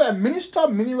 You want to administer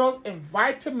minerals and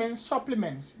vitamin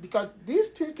supplements because these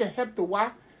things can help the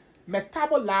wife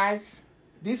metabolize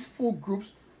these food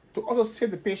groups to also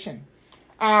save the patient.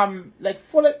 Like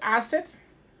folic acid,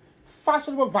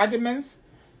 fat-soluble vitamins.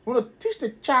 You want to teach the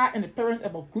child and the parents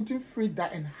about gluten-free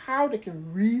diet and how they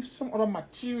can read some other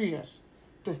materials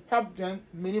to help them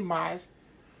minimize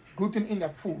gluten in their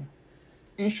food.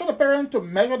 Ensure the parent to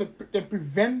measure and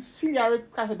prevent celiac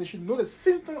crisis. They should know the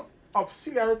symptoms of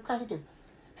celiac crisis to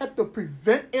help to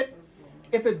prevent it.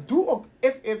 If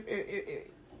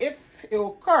it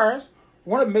occurs,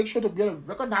 we want to make sure to be able to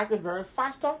recognize it very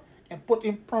faster and put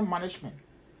in prompt management.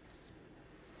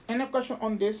 Any question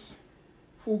on this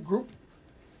food group?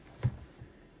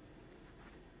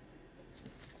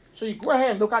 So you go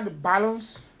ahead and look at the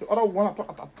balance, the other one I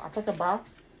talked about.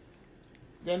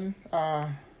 Then,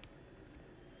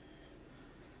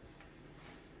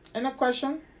 any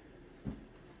question?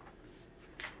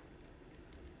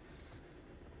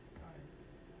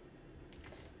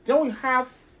 Then we have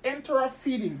enteral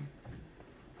feeding.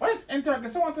 What is enteral?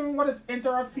 Can someone tell me what is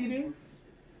enteral feeding?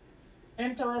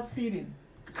 Enteral feeding.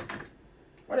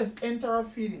 What is enteral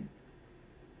feeding?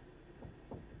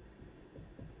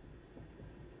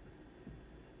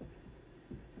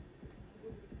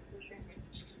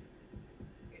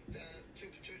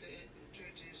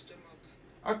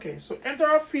 Okay, so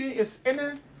enteral feeding is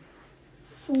any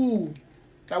food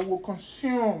that we'll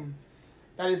consume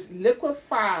that is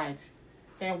liquefied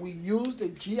and we use the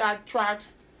GI tract.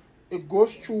 It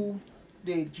goes through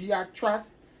the GI tract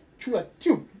through a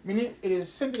tube, meaning it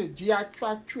is sent to the GI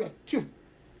tract through a tube.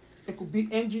 It could be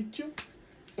NG tube,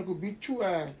 it could be through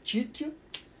a G tube.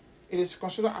 It is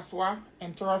considered as well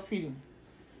enteral feeding.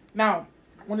 Now,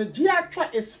 when the GI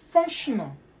tract is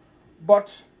functional,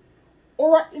 but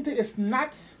oral intake is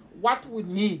not what we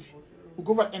need, we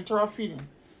go for enteral feeding.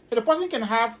 So the person can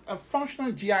have a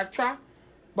functional GI tract,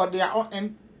 but they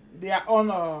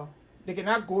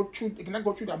cannot go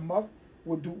through their mouth.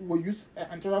 We'll use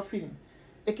enteral feeding.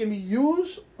 It can be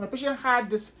used when a patient has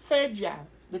dysphagia.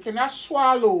 They cannot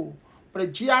swallow, but the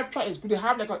GI tract is good. They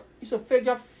have like a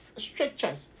esophageal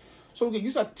strictures. So we can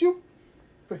use a tube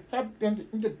to help them to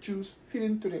introduce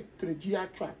feeding to the GI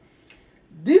tract.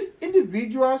 These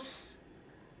individuals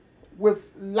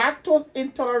with lactose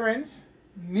intolerance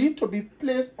need to be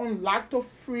placed on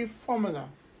lactose-free formula.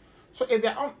 So if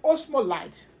they're on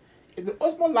osmolyte, if the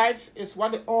osmolyte is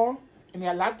what they are and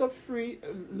they're lactose-free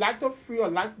or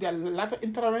they're lactose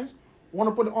intolerance, we want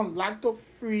to put it on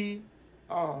lactose-free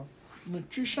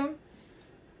nutrition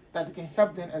that can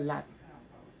help them a lot.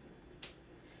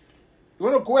 You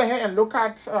want to go ahead and look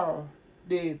at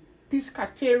the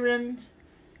pescatarian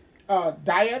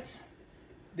diet,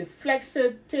 the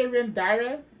flexitarian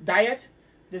diet,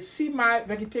 the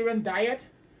semi-vegetarian diet,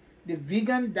 the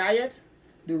vegan diet,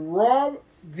 the raw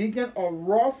vegan or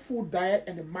raw food diet,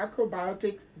 and the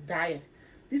macrobiotic diet.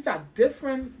 These are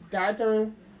different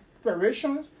dietary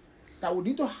preparations that we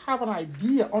need to have an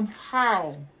idea on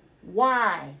how,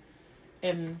 why,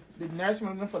 and the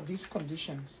nourishment for these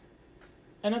conditions.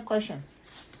 Any question?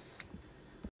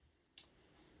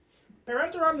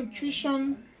 Parenteral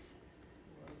nutrition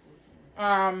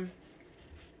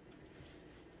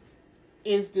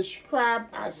is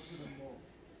described as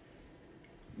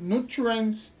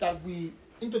nutrients that we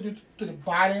introduce to the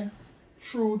body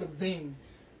through the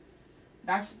veins.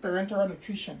 That's parenteral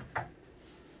nutrition.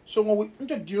 So when we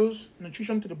introduce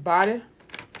nutrition to the body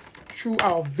through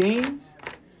our veins,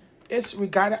 it's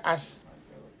regarded as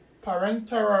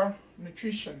parenteral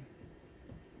nutrition.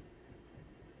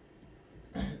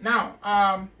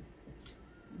 Now,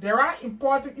 there are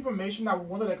important information that we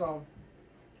want to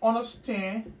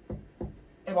understand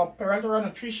about parenteral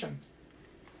nutrition.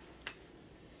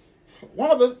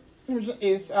 One of the information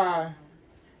is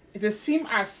it's the same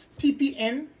as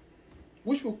TPN,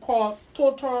 which we call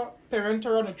total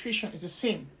parenteral nutrition. It's the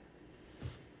same.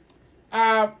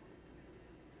 Parenteral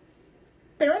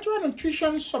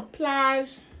nutrition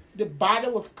supplies the body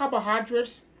with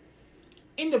carbohydrates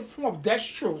in the form of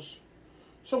dextrose.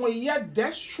 So when you hear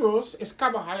dextrose, it's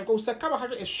carbohydrate. Because the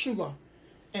carbohydrate is sugar,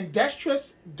 and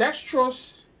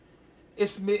dextrose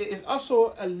It's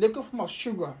also a liquid form of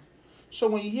sugar. So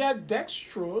when you hear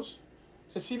dextrose,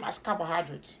 it's the same as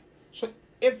carbohydrates. So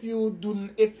if you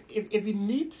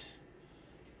need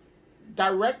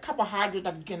direct carbohydrate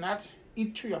that you cannot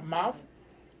eat through your mouth,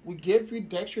 we give you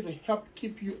dextrose to help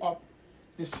keep you up,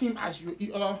 the same as you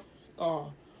eat other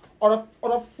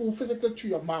food physically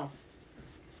through your mouth.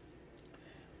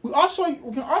 We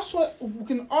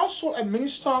can also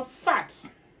administer fats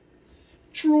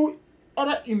through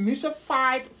other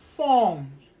emulsified forms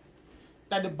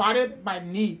that the body might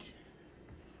need.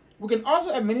 We can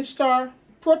also administer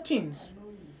proteins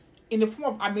in the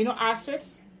form of amino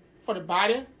acids for the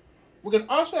body. We can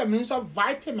also administer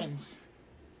vitamins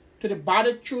to the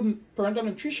body through parental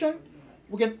nutrition.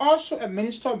 We can also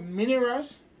administer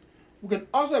minerals. We can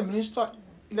also administer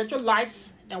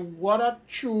electrolytes and water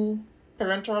through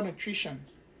parenteral nutrition.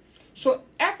 So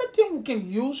everything we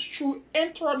can use through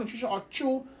enteral nutrition or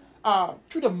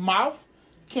through the mouth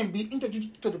can be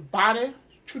introduced to the body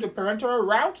through the parenteral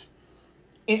route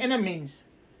in any means.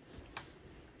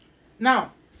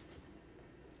 Now,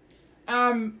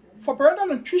 for parental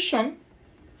nutrition,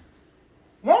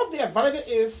 one of the advantages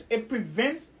is it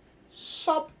prevents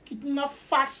subcutaneous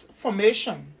fats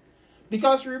formation.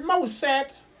 Because remember we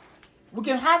said we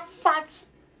can have fats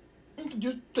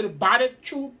introduced to the body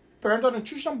through parental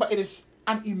nutrition, but it is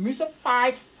an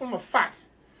emulsified form of fat.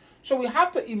 So we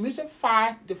have to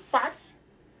emulsify the fats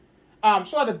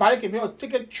so that the body can be able to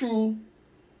take it through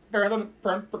parental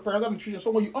nutrition.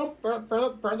 So when you own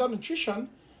parental nutrition,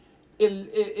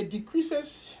 it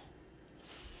decreases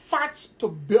fats to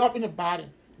build up in the body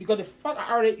because the fat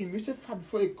are already emulsified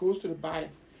before it goes to the body.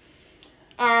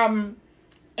 And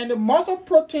the muscle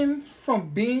protein from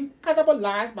being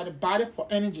catabolized by the body for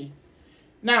energy.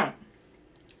 Now,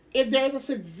 if there is a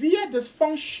severe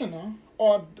dysfunction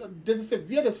or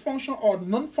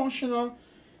non-functional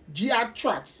GI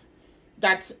tracts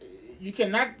that you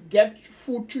cannot get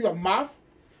food through your mouth,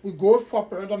 we go for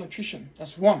parental nutrition.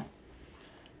 That's one.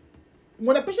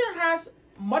 When a patient has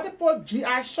multiple GI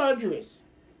surgeries,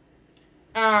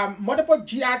 multiple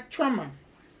GI trauma,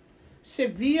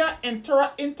 severe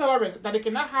intolerance that they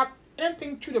cannot have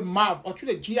anything through the mouth or through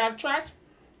the GI tract,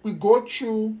 we go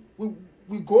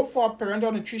for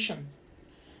parental nutrition.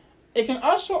 It can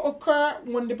also occur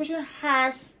when the patient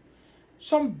has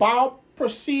some bowel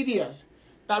procedures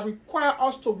that require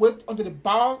us to wait until the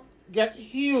bowel gets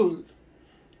healed.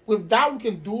 With that, we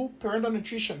can do parental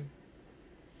nutrition.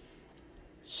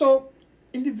 So,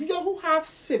 individuals who have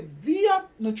severe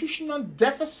nutritional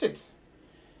deficits,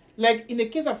 like in the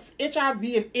case of HIV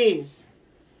and AIDS,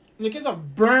 in the case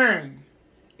of burn,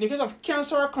 in the case of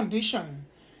cancer condition,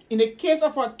 in the case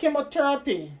of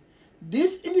chemotherapy,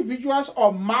 these individuals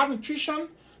or malnutrition,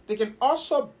 they can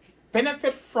also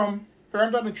benefit from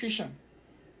parental nutrition.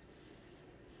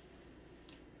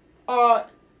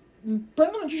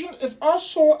 Parental nutrition is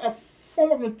also a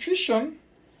form of nutrition.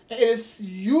 It is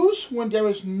used when there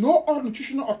is no other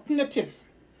nutritional alternative.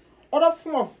 Other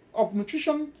form of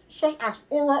nutrition, such as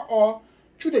oral or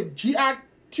through the GI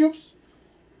tubes,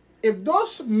 if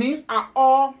those means are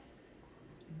all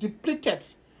depleted,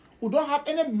 we don't have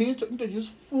any means to introduce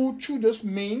food through those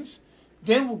means,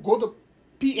 then we'll go to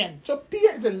PN. So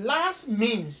PN is the last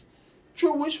means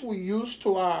through which we use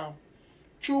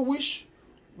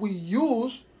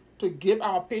to give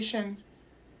our patient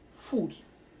food.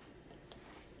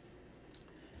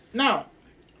 Now,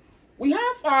 we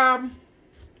have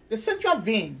the central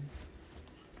vein.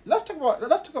 Let's talk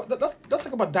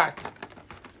about that.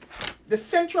 The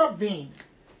central vein.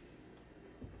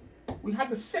 We have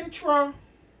the central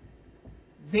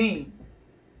vein.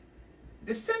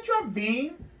 The central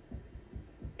vein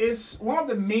is one of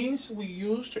the means we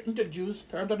use to introduce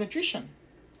parental nutrition.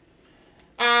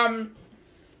 When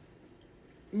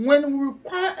we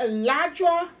require a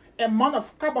larger amount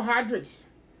of carbohydrates,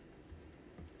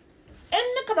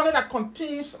 any carbohydrate that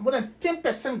contains more than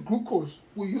 10% glucose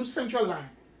will use central line.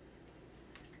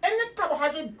 Any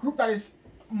carbohydrate group that is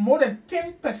more than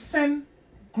 10%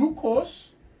 glucose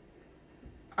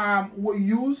will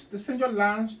use the central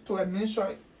lines to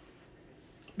administer it.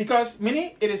 Because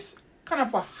meaning it is kind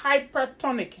of a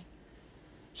hypertonic.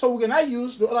 So we cannot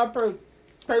use the other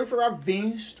peripheral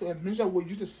veins to administer. We'll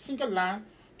use the central line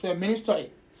to administer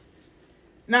it.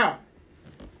 Now,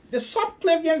 the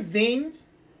subclavian vein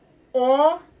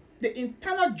or the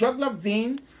internal jugular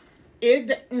vein is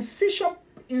the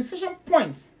incision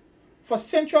point for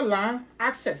central line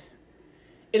access.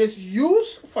 It is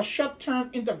used for short-term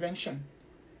intervention,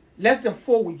 less than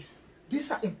 4 weeks.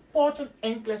 These are important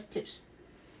NCLEX tips.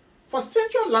 For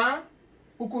central line,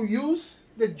 we could use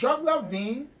the jugular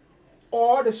vein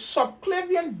or the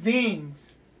subclavian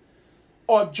veins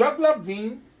or jugular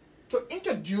vein to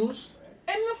introduce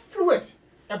any fluid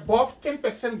above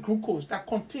 10% glucose that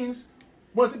contains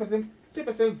more than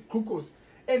 10% glucose.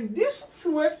 And this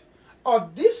fluid or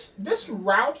this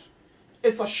route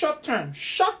is for short term.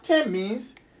 Short term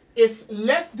means it's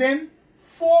less than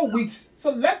 4 weeks.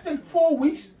 So less than 4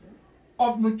 weeks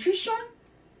of nutrition.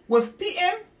 With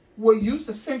PM, we'll use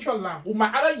the central line. We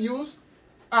might either use,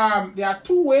 there are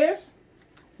two ways.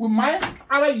 We might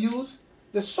either use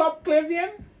the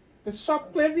subclavian,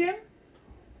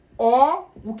 or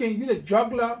we can use the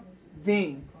jugular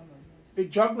vein. The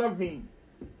jugular vein.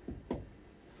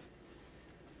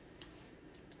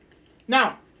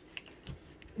 Now,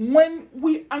 when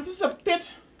we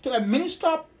anticipate to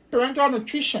administer parenteral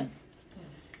nutrition,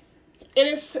 it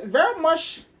is very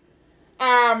much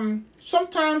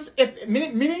sometimes if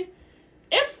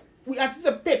we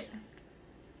anticipate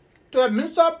to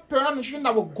administer parenteral nutrition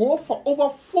that will go for over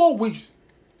 4 weeks,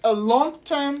 a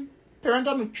long-term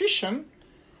parenteral nutrition,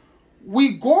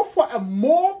 we go for a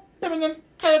more permanent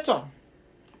catheter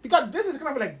because this is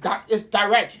kind of like that. It's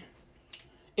direct.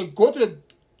 It goes to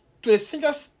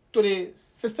the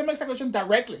systemic circulation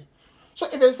directly. So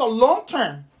if it's for long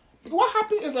term, what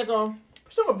happens is like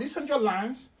some of these central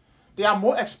lines, they are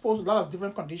more exposed to a lot of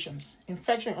different conditions,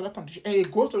 infection and other conditions, and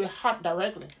it goes to the heart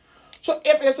directly. So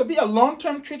if it's to be a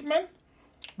long-term treatment,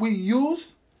 we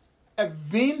use a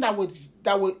vein that would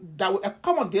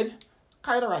accommodate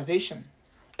catheterization.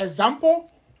 Example,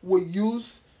 we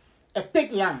use a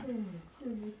PICC line,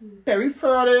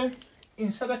 peripherally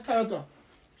inserted catheter.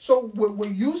 So we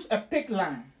use a PICC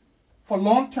line for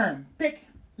long-term. PICC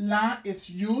line is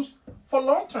used for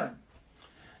long-term.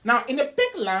 Now, in the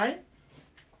PICC line,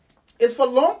 it's for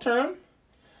long-term.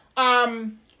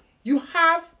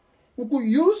 We could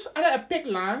use either a PICC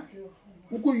line,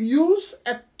 we could use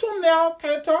a tunnel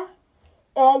catheter,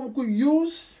 or we could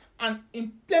use an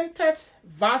implanted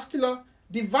vascular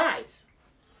device.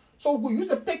 So we could use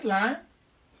the PICC line,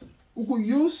 we could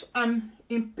use an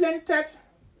implanted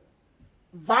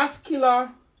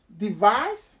vascular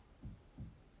device,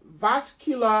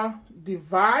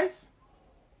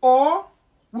 or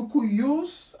we could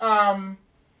use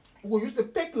the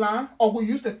PICC line, or we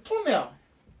use the tunnel.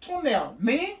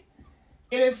 Meaning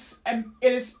it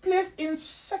is placed in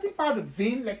certain part of the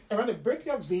vein, like around the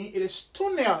brachial vein. It is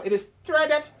tunnel. It is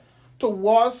threaded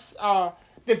towards the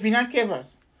vena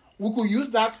cavas. We could use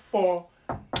that for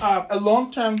a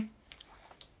long-term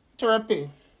therapy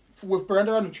with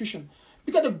parenteral nutrition,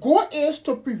 because the goal is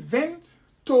to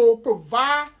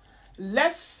provide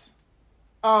less.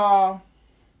 That's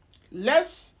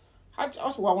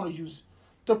what I want to use.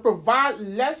 To provide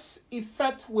less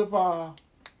effect with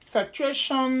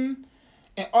filtration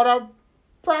and other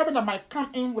problem that might come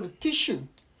in with the tissue.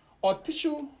 That's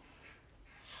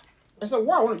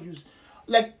what I want to use.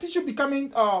 Like tissue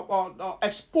becoming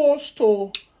exposed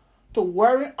to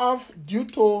wearing off due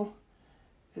to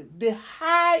the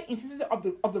high intensity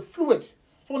of the fluid. So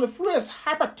when the fluid is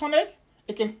hypertonic,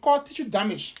 it can cause tissue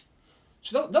damage.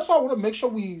 So that's why I want to make sure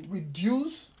we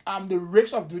reduce the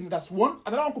risks of doing that. One,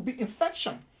 another one could be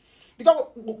infection. Because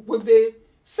with the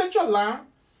central line,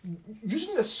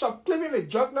 using the subclavian, the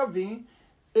jugular vein,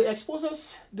 it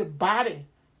exposes the body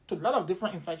to a lot of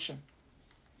different infection.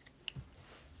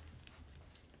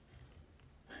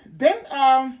 Then,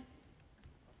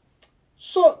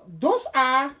 so those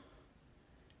are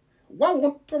what we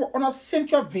want to talk about on a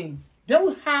central vein. Then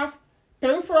we have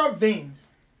peripheral veins.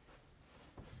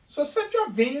 So central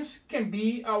veins can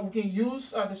be, we can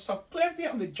use the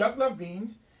subclavian and the jugular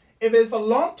veins. If it's for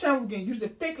long term, we can use the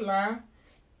PICC line,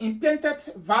 implanted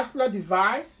vascular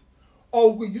device,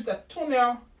 or we can use the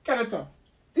tunnel catheter.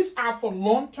 These are for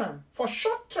long term. For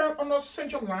short term on those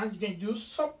central lines, you can use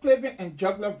subclavian and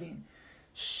jugular vein.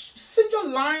 Central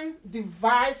line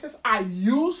devices are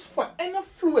used for any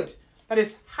fluid that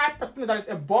is hypertonic, that is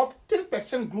above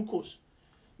 10% glucose.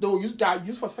 They are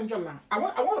used for central line. I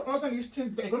want to understand these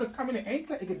things. They're going to come in an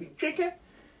ankle. It can be tricky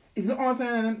if you don't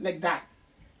understand them like that.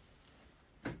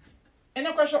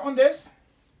 Any question on this?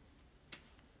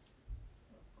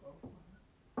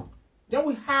 Then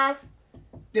we have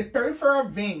the peripheral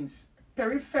veins.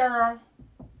 Peripheral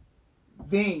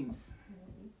veins.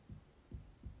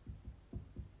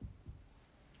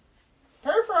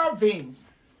 Peripheral veins.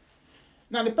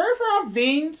 Now the peripheral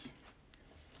veins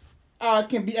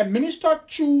can be administered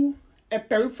through a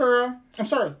peripheral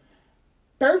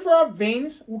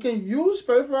veins. We can use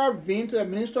peripheral veins to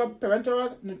administer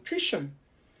parenteral nutrition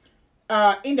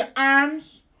in the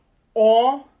arms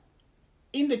or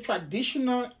in the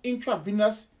traditional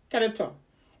intravenous catheter,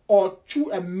 or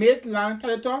through a midline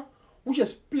catheter, which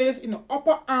is placed in the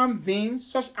upper arm vein,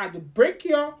 such as the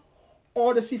brachial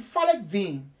or the cephalic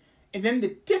vein, and then the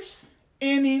tips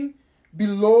ending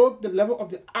below the level of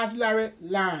the axillary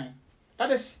line.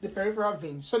 That is the peripheral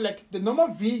vein. So like the normal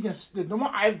the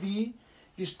normal IV,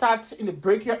 you start in the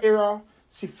brachial area,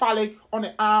 cephalic on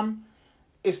the arm.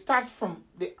 It starts from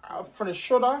the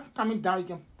shoulder coming down. You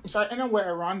can start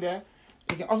anywhere around there.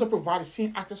 You can also provide the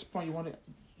same access point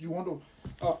you want to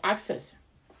access.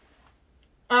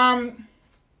 For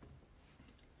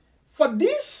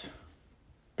these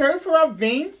peripheral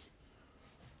veins,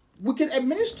 we can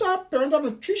administer parenteral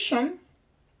nutrition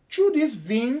through these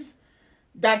veins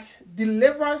that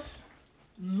delivers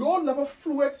low-level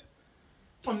fluid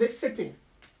tonicity.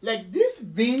 Like these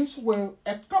veins will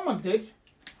accommodate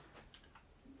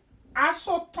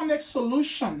isotonic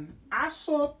solutions.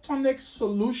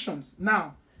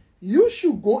 Now, you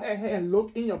should go ahead and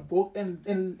look in your book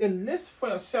and list for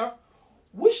yourself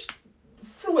which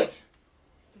fluid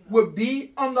will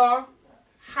be under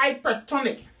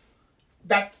hypertonic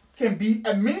that can be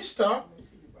administered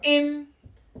in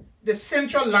the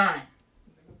central line.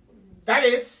 That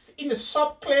is in the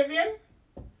subclavian.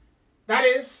 That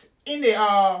is in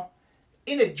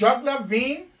the jugular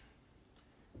vein.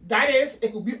 That is,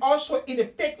 it could be also in the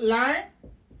PIC line.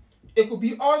 It could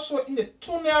be also in the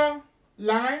tunnel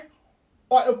line,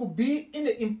 or it could be in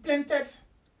the implanted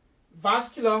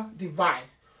vascular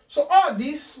device. So all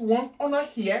these ones under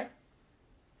here,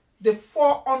 they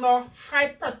fall under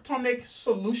hypertonic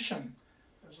solution.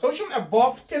 Solution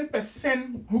above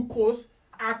 10% glucose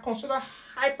are considered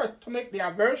hypertonic. They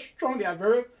are very strong. They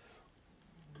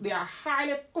are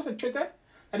highly concentrated,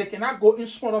 and they cannot go in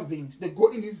smaller veins. They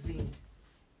go in these veins.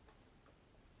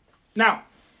 Now,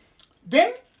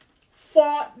 then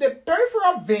for the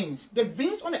peripheral veins, the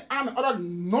veins on the arm and other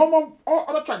normal or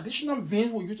other traditional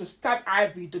veins we use to start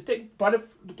IV to take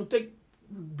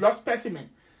blood specimen.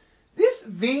 These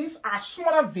veins are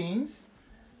smaller veins.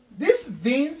 These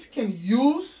veins can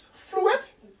use fluid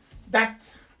that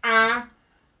are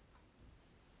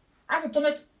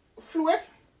isotonic fluid,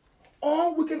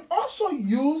 or we can also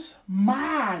use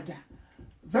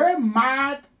very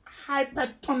mild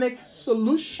hypertonic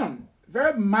solution.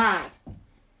 Very mild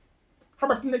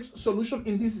hypertonic solution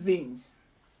in these veins.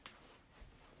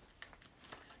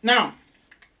 Now,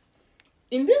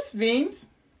 in these veins,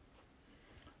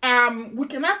 we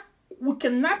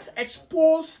cannot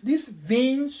expose these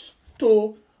veins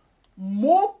to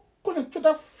more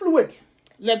concentrated fluid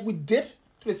like we did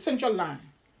to the central line.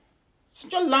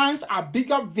 Central lines are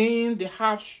bigger veins. They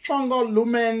have stronger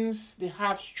lumens. They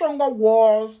have stronger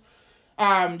walls.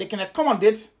 They can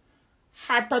accommodate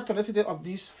hypertonicity of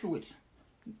these fluids,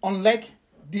 unlike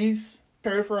these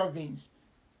peripheral veins.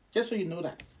 Just so you know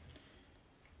that.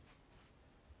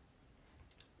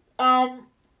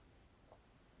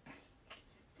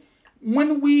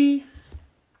 When we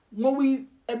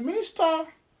administer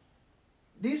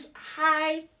this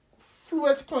high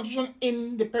fluid concentration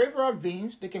in the peripheral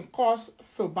veins, they can cause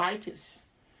phlebitis.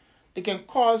 They can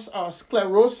cause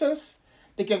sclerosis.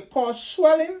 They can cause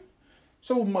swelling.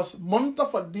 So we must monitor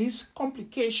for these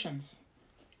complications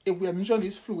if we administer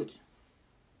this fluid.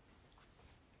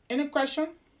 Any question?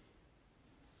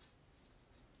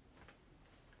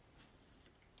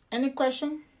 Any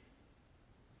question?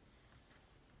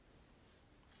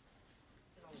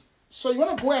 So you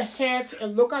want to go ahead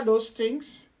and look at those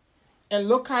things, and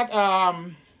look at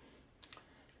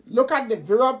the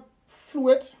variable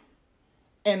fluid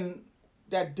and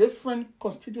their different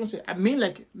constituencies. I mean,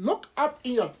 like, look up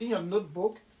in your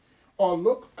notebook or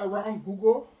look around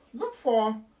Google. Look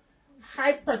for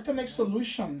hypertonic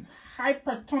solutions,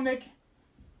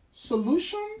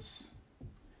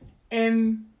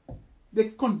 and the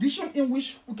condition in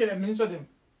which we can administer them.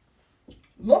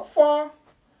 Look for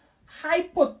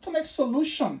hypotonic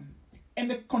solution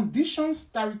and the conditions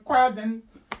that require them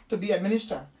to be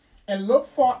administered. And look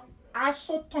for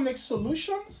isotonic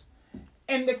solutions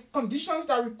and the conditions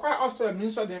that require us to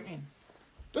administer them in.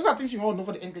 Those are things you want to know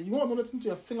for the anklet. You want to know listen to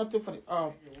your fingertip for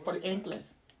the anklet.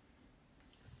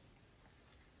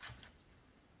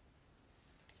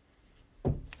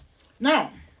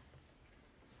 Now,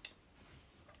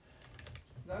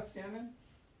 That's Shannon?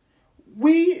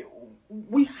 we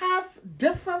have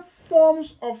different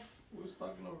forms of Who's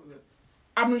talking over there?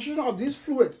 administration of this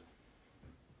fluid.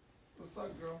 What's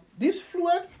up, girl? This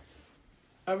fluid,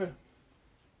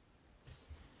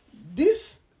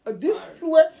 this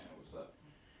fluid, What's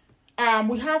up?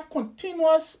 we have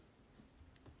continuous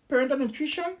parenteral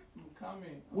nutrition. I'm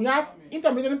coming. We have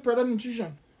intermittent parenteral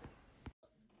nutrition.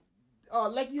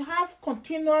 Like you have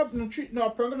continuous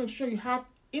parenteral nutrition, you have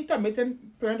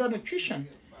intermittent parenteral nutrition.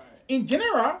 in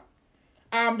general,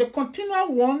 the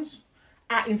continual ones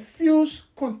are infused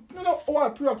continually over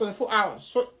a period of 24 hours.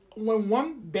 So when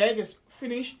one bag is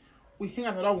finished, we hang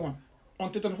another one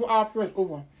until 24-hour period is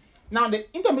over. Now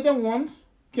the intermittent ones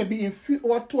can be infused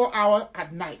over 12 hours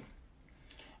at night.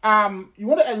 You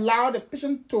want to allow the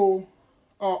patient to,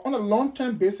 on a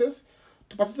long-term basis,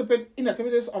 to participate in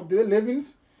activities of daily living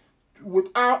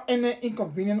without any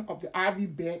inconvenience of the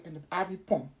IV bag and the IV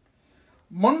pump.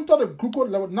 Monitor the glucose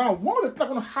level. Now, one of the things that's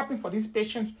going to happen for these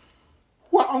patients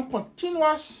who are on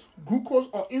continuous glucose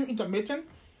or even intermittent,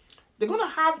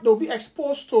 they'll be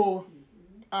exposed to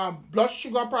blood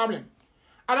sugar problem,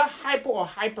 either hypo or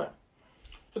hyper.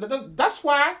 So that's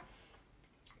why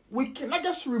we cannot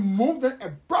just remove them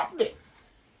abruptly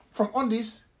from on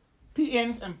these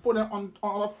PNs and put them on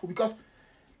other food, because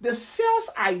the cells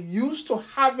are used to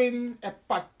having a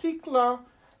particular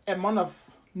amount of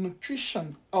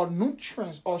nutrition or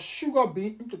nutrients or sugar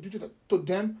being introduced to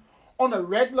them on a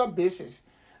regular basis.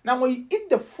 Now, when you eat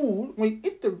the food, when you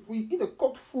eat the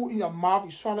cooked food in your mouth,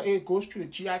 you swallow it goes through the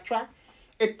GI tract,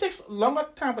 it takes longer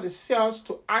time for the cells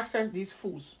to access these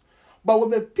foods. But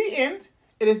with the PN,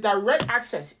 it is direct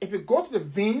access. If you go to the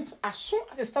veins, as soon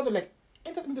as it starts to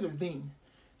enter into the vein,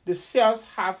 the cells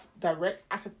have direct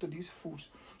access to these foods.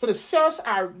 So the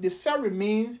cell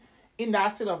remains in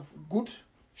that state of good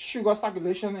sugar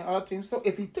circulation and other things. So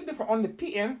if you take them from on the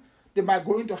PN, they might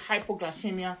go into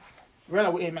hypoglycemia right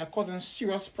away. It might cause them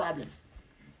serious problem.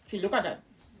 So you look at that.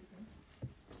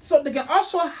 So they can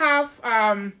also have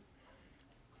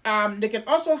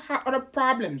other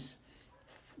problems.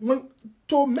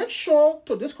 To make sure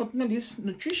to discontinue this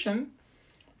nutrition,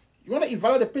 you want to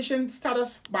evaluate the patient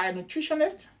status by a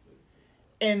nutritionist,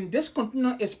 and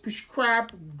discontinue is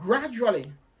prescribed gradually.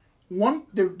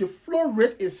 The flow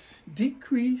rate is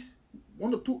decreased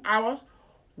 1 to 2 hours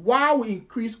while we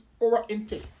increase oral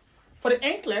intake. For the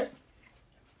anklets,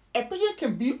 a patient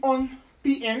can be on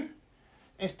PN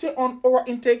and stay on oral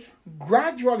intake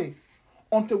gradually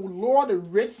until we lower the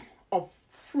rate of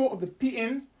flow of the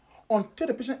PN until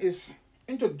the patient is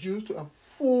introduced to a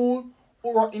full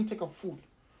oral intake of food.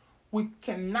 We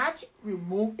cannot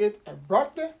remove it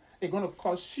abruptly. It's going to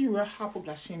cause serious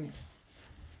hypoglycemia.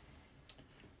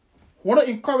 We want to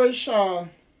encourage oral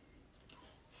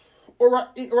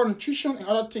nutrition and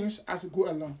other things as we go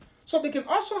along. So they can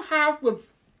also have, with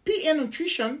PN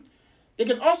nutrition, they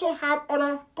can also have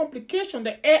other complications,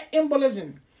 the air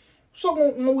embolism. So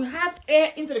when we have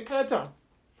air into the catheter,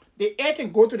 the air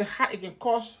can go to the heart, it can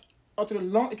cause, or to the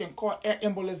lung, it can cause air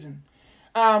embolism.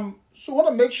 So we want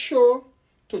to make sure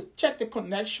to check the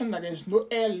connection that there's no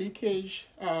air leakage.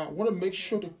 Want to make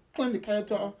sure to clean the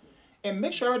catheter and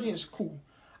make sure everything is cool.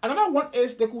 Another one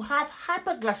is they could have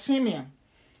hyperglycemia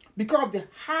because of the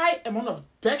high amount of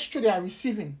dextrose they are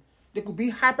receiving. They could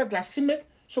be hyperglycemic,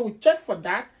 so we check for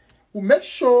that. We make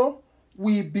sure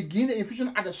we begin the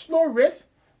infusion at a slow rate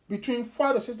between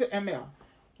 40 to 60 ml.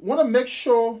 We want to make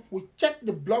sure we check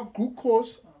the blood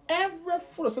glucose every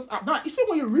 4 to 6 hours. Now, you see,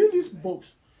 when you read these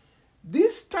books,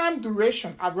 this time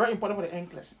duration are very important for the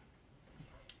anklets.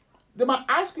 They might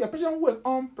ask you, a patient who is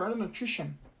on parenteral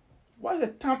nutrition, what is the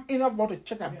time interval to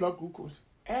check their blood glucose?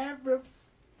 Every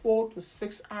 4 to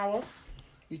 6 hours,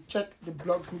 you check the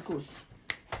blood glucose.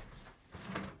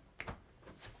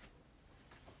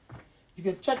 You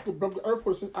can check the blood every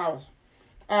 4 to 6 hours.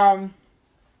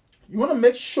 You want to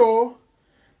make sure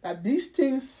that these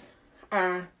things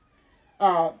are,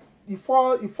 you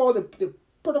follow the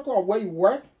protocol of where you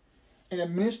work and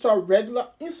administer regular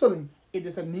insulin if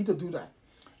there's a need to do that.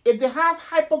 If they have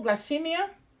hypoglycemia,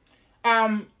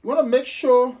 you want to make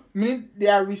sure they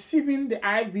are receiving the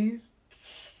IV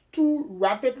too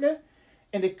rapidly,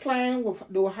 and the client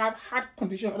will have heart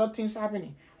condition, other things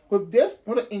happening. With this,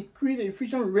 you want to increase the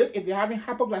infusion rate if they're having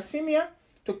hypoglycemia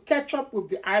to catch up with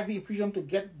the IV infusion to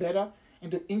get better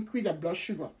and to increase the blood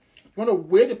sugar. You want to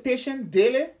weigh the patient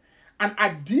daily. An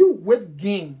ideal weight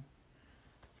gain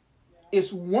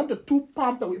is 1 to 2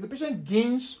 pounds per week. If the patient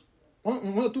gains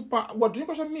 1 to 2 pounds, what do you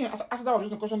question me? Ask that was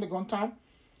just a question the gone time.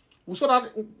 We saw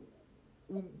that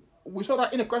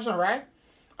in the question, right?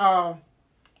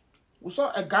 We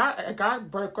saw a guy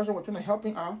brought a question, we're trying to help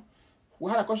him out. We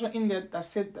had a question in there that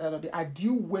said the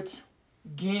ideal weight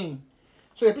gain.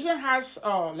 So if a patient has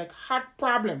like heart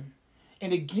problem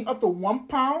and they gain up to 1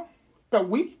 pound per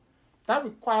week, that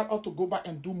requires us to go back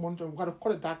and do monitoring. We got to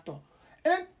call the doctor.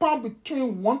 Any pound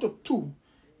between 1 to 2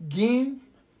 gain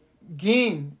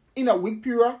in a week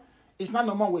period is not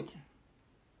normal weight.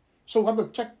 So we have to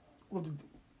check with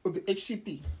the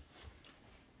HCP.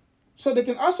 So they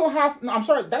can also have,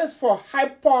 that is for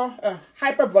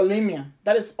hypervolemia.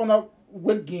 That is under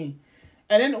weight gain.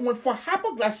 And then for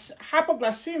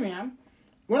hypoglycemia, you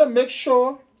want to make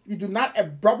sure you do not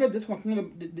abruptly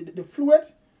discontinue the fluid.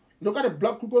 Look at the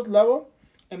blood glucose level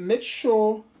and make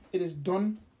sure it is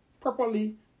done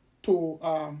properly to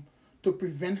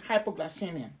prevent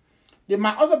hypoglycemia. They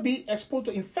might also be exposed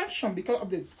to infection because of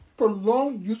the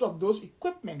prolonged use of those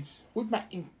equipments, which might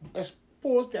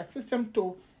expose their system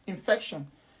to infection.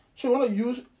 So you want to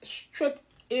use straight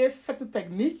aseptic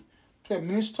technique to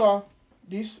administer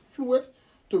this fluid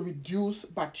to reduce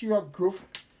bacterial growth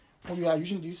when you are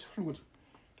using this fluid.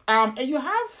 And you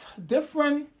have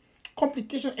different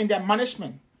complications in their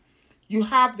management. You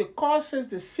have the causes,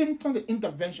 the symptoms, the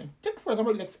intervention. Take, for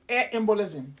example, like air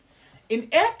embolism. In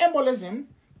air embolism,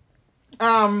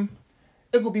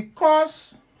 it could be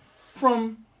caused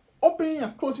from opening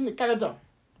and closing the catheter.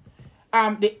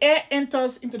 The air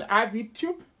enters into the IV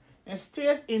tube and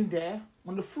stays in there.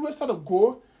 When the fluid starts to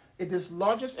go, it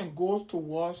dislodges and goes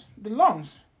towards the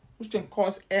lungs, which can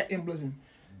cause air embolism.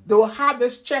 They will have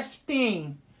this chest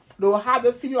pain. They will have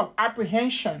the feeling of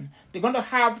apprehension. They're going to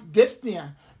have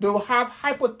dyspnea. They will have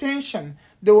hypotension.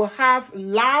 They will have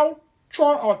loud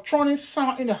troning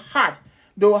sound in the heart.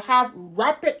 They will have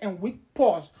rapid and weak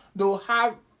pulse. They will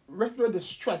have respiratory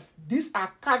distress. These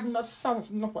are cardinal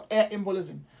signs for air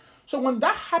embolism. So when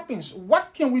that happens,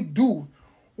 what can we do?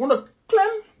 We want to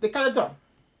clean the catheter.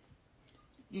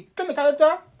 You clean the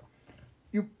catheter,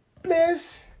 you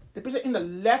place the patient in the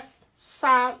left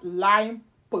side lying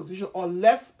position or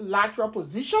left lateral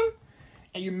position,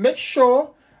 and you make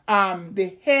sure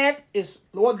the head is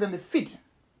lower than the feet.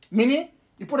 Meaning,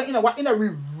 you put it in a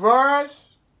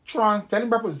reverse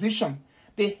transdental position.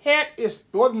 The head is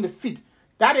lower than the feet.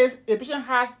 That is, the patient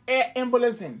has air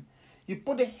embolism. You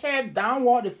put the head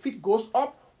downward, the feet goes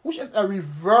up, which is a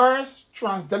reverse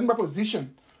transdental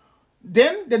position.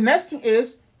 Then the next thing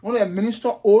is you want to administer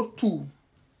O2.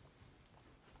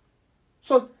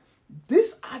 So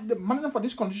these are the management for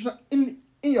this condition in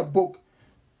your book.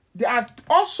 There are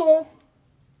also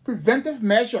preventive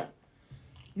measures.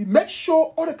 You make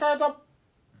sure all the catheter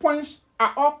points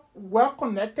are all well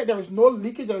connected. There is no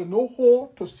leakage. There is no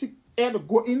hole to seek air to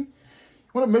go in.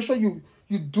 You want to make sure you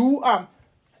do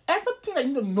everything that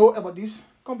you need to know about this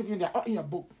complication. They are all in your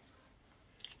book.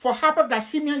 For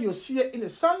hyperglycemia, you'll see it in the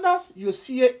Sanders. You'll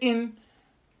see it in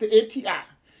the ATR.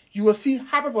 You will see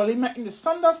hypervolemia in the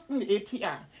Sanders, in the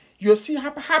ATR. You'll see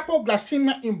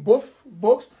hypoglycemia in both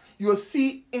books. You'll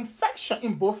see infection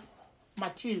in both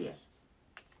materials.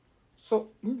 So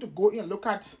you need to go in and look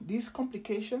at these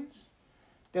complications,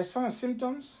 their signs and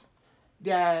symptoms,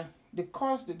 the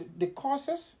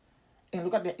causes, and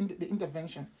look at the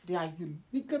intervention. They are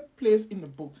uniquely placed in the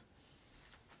book.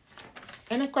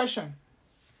 Any question?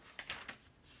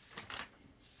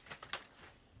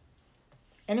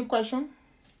 Any question?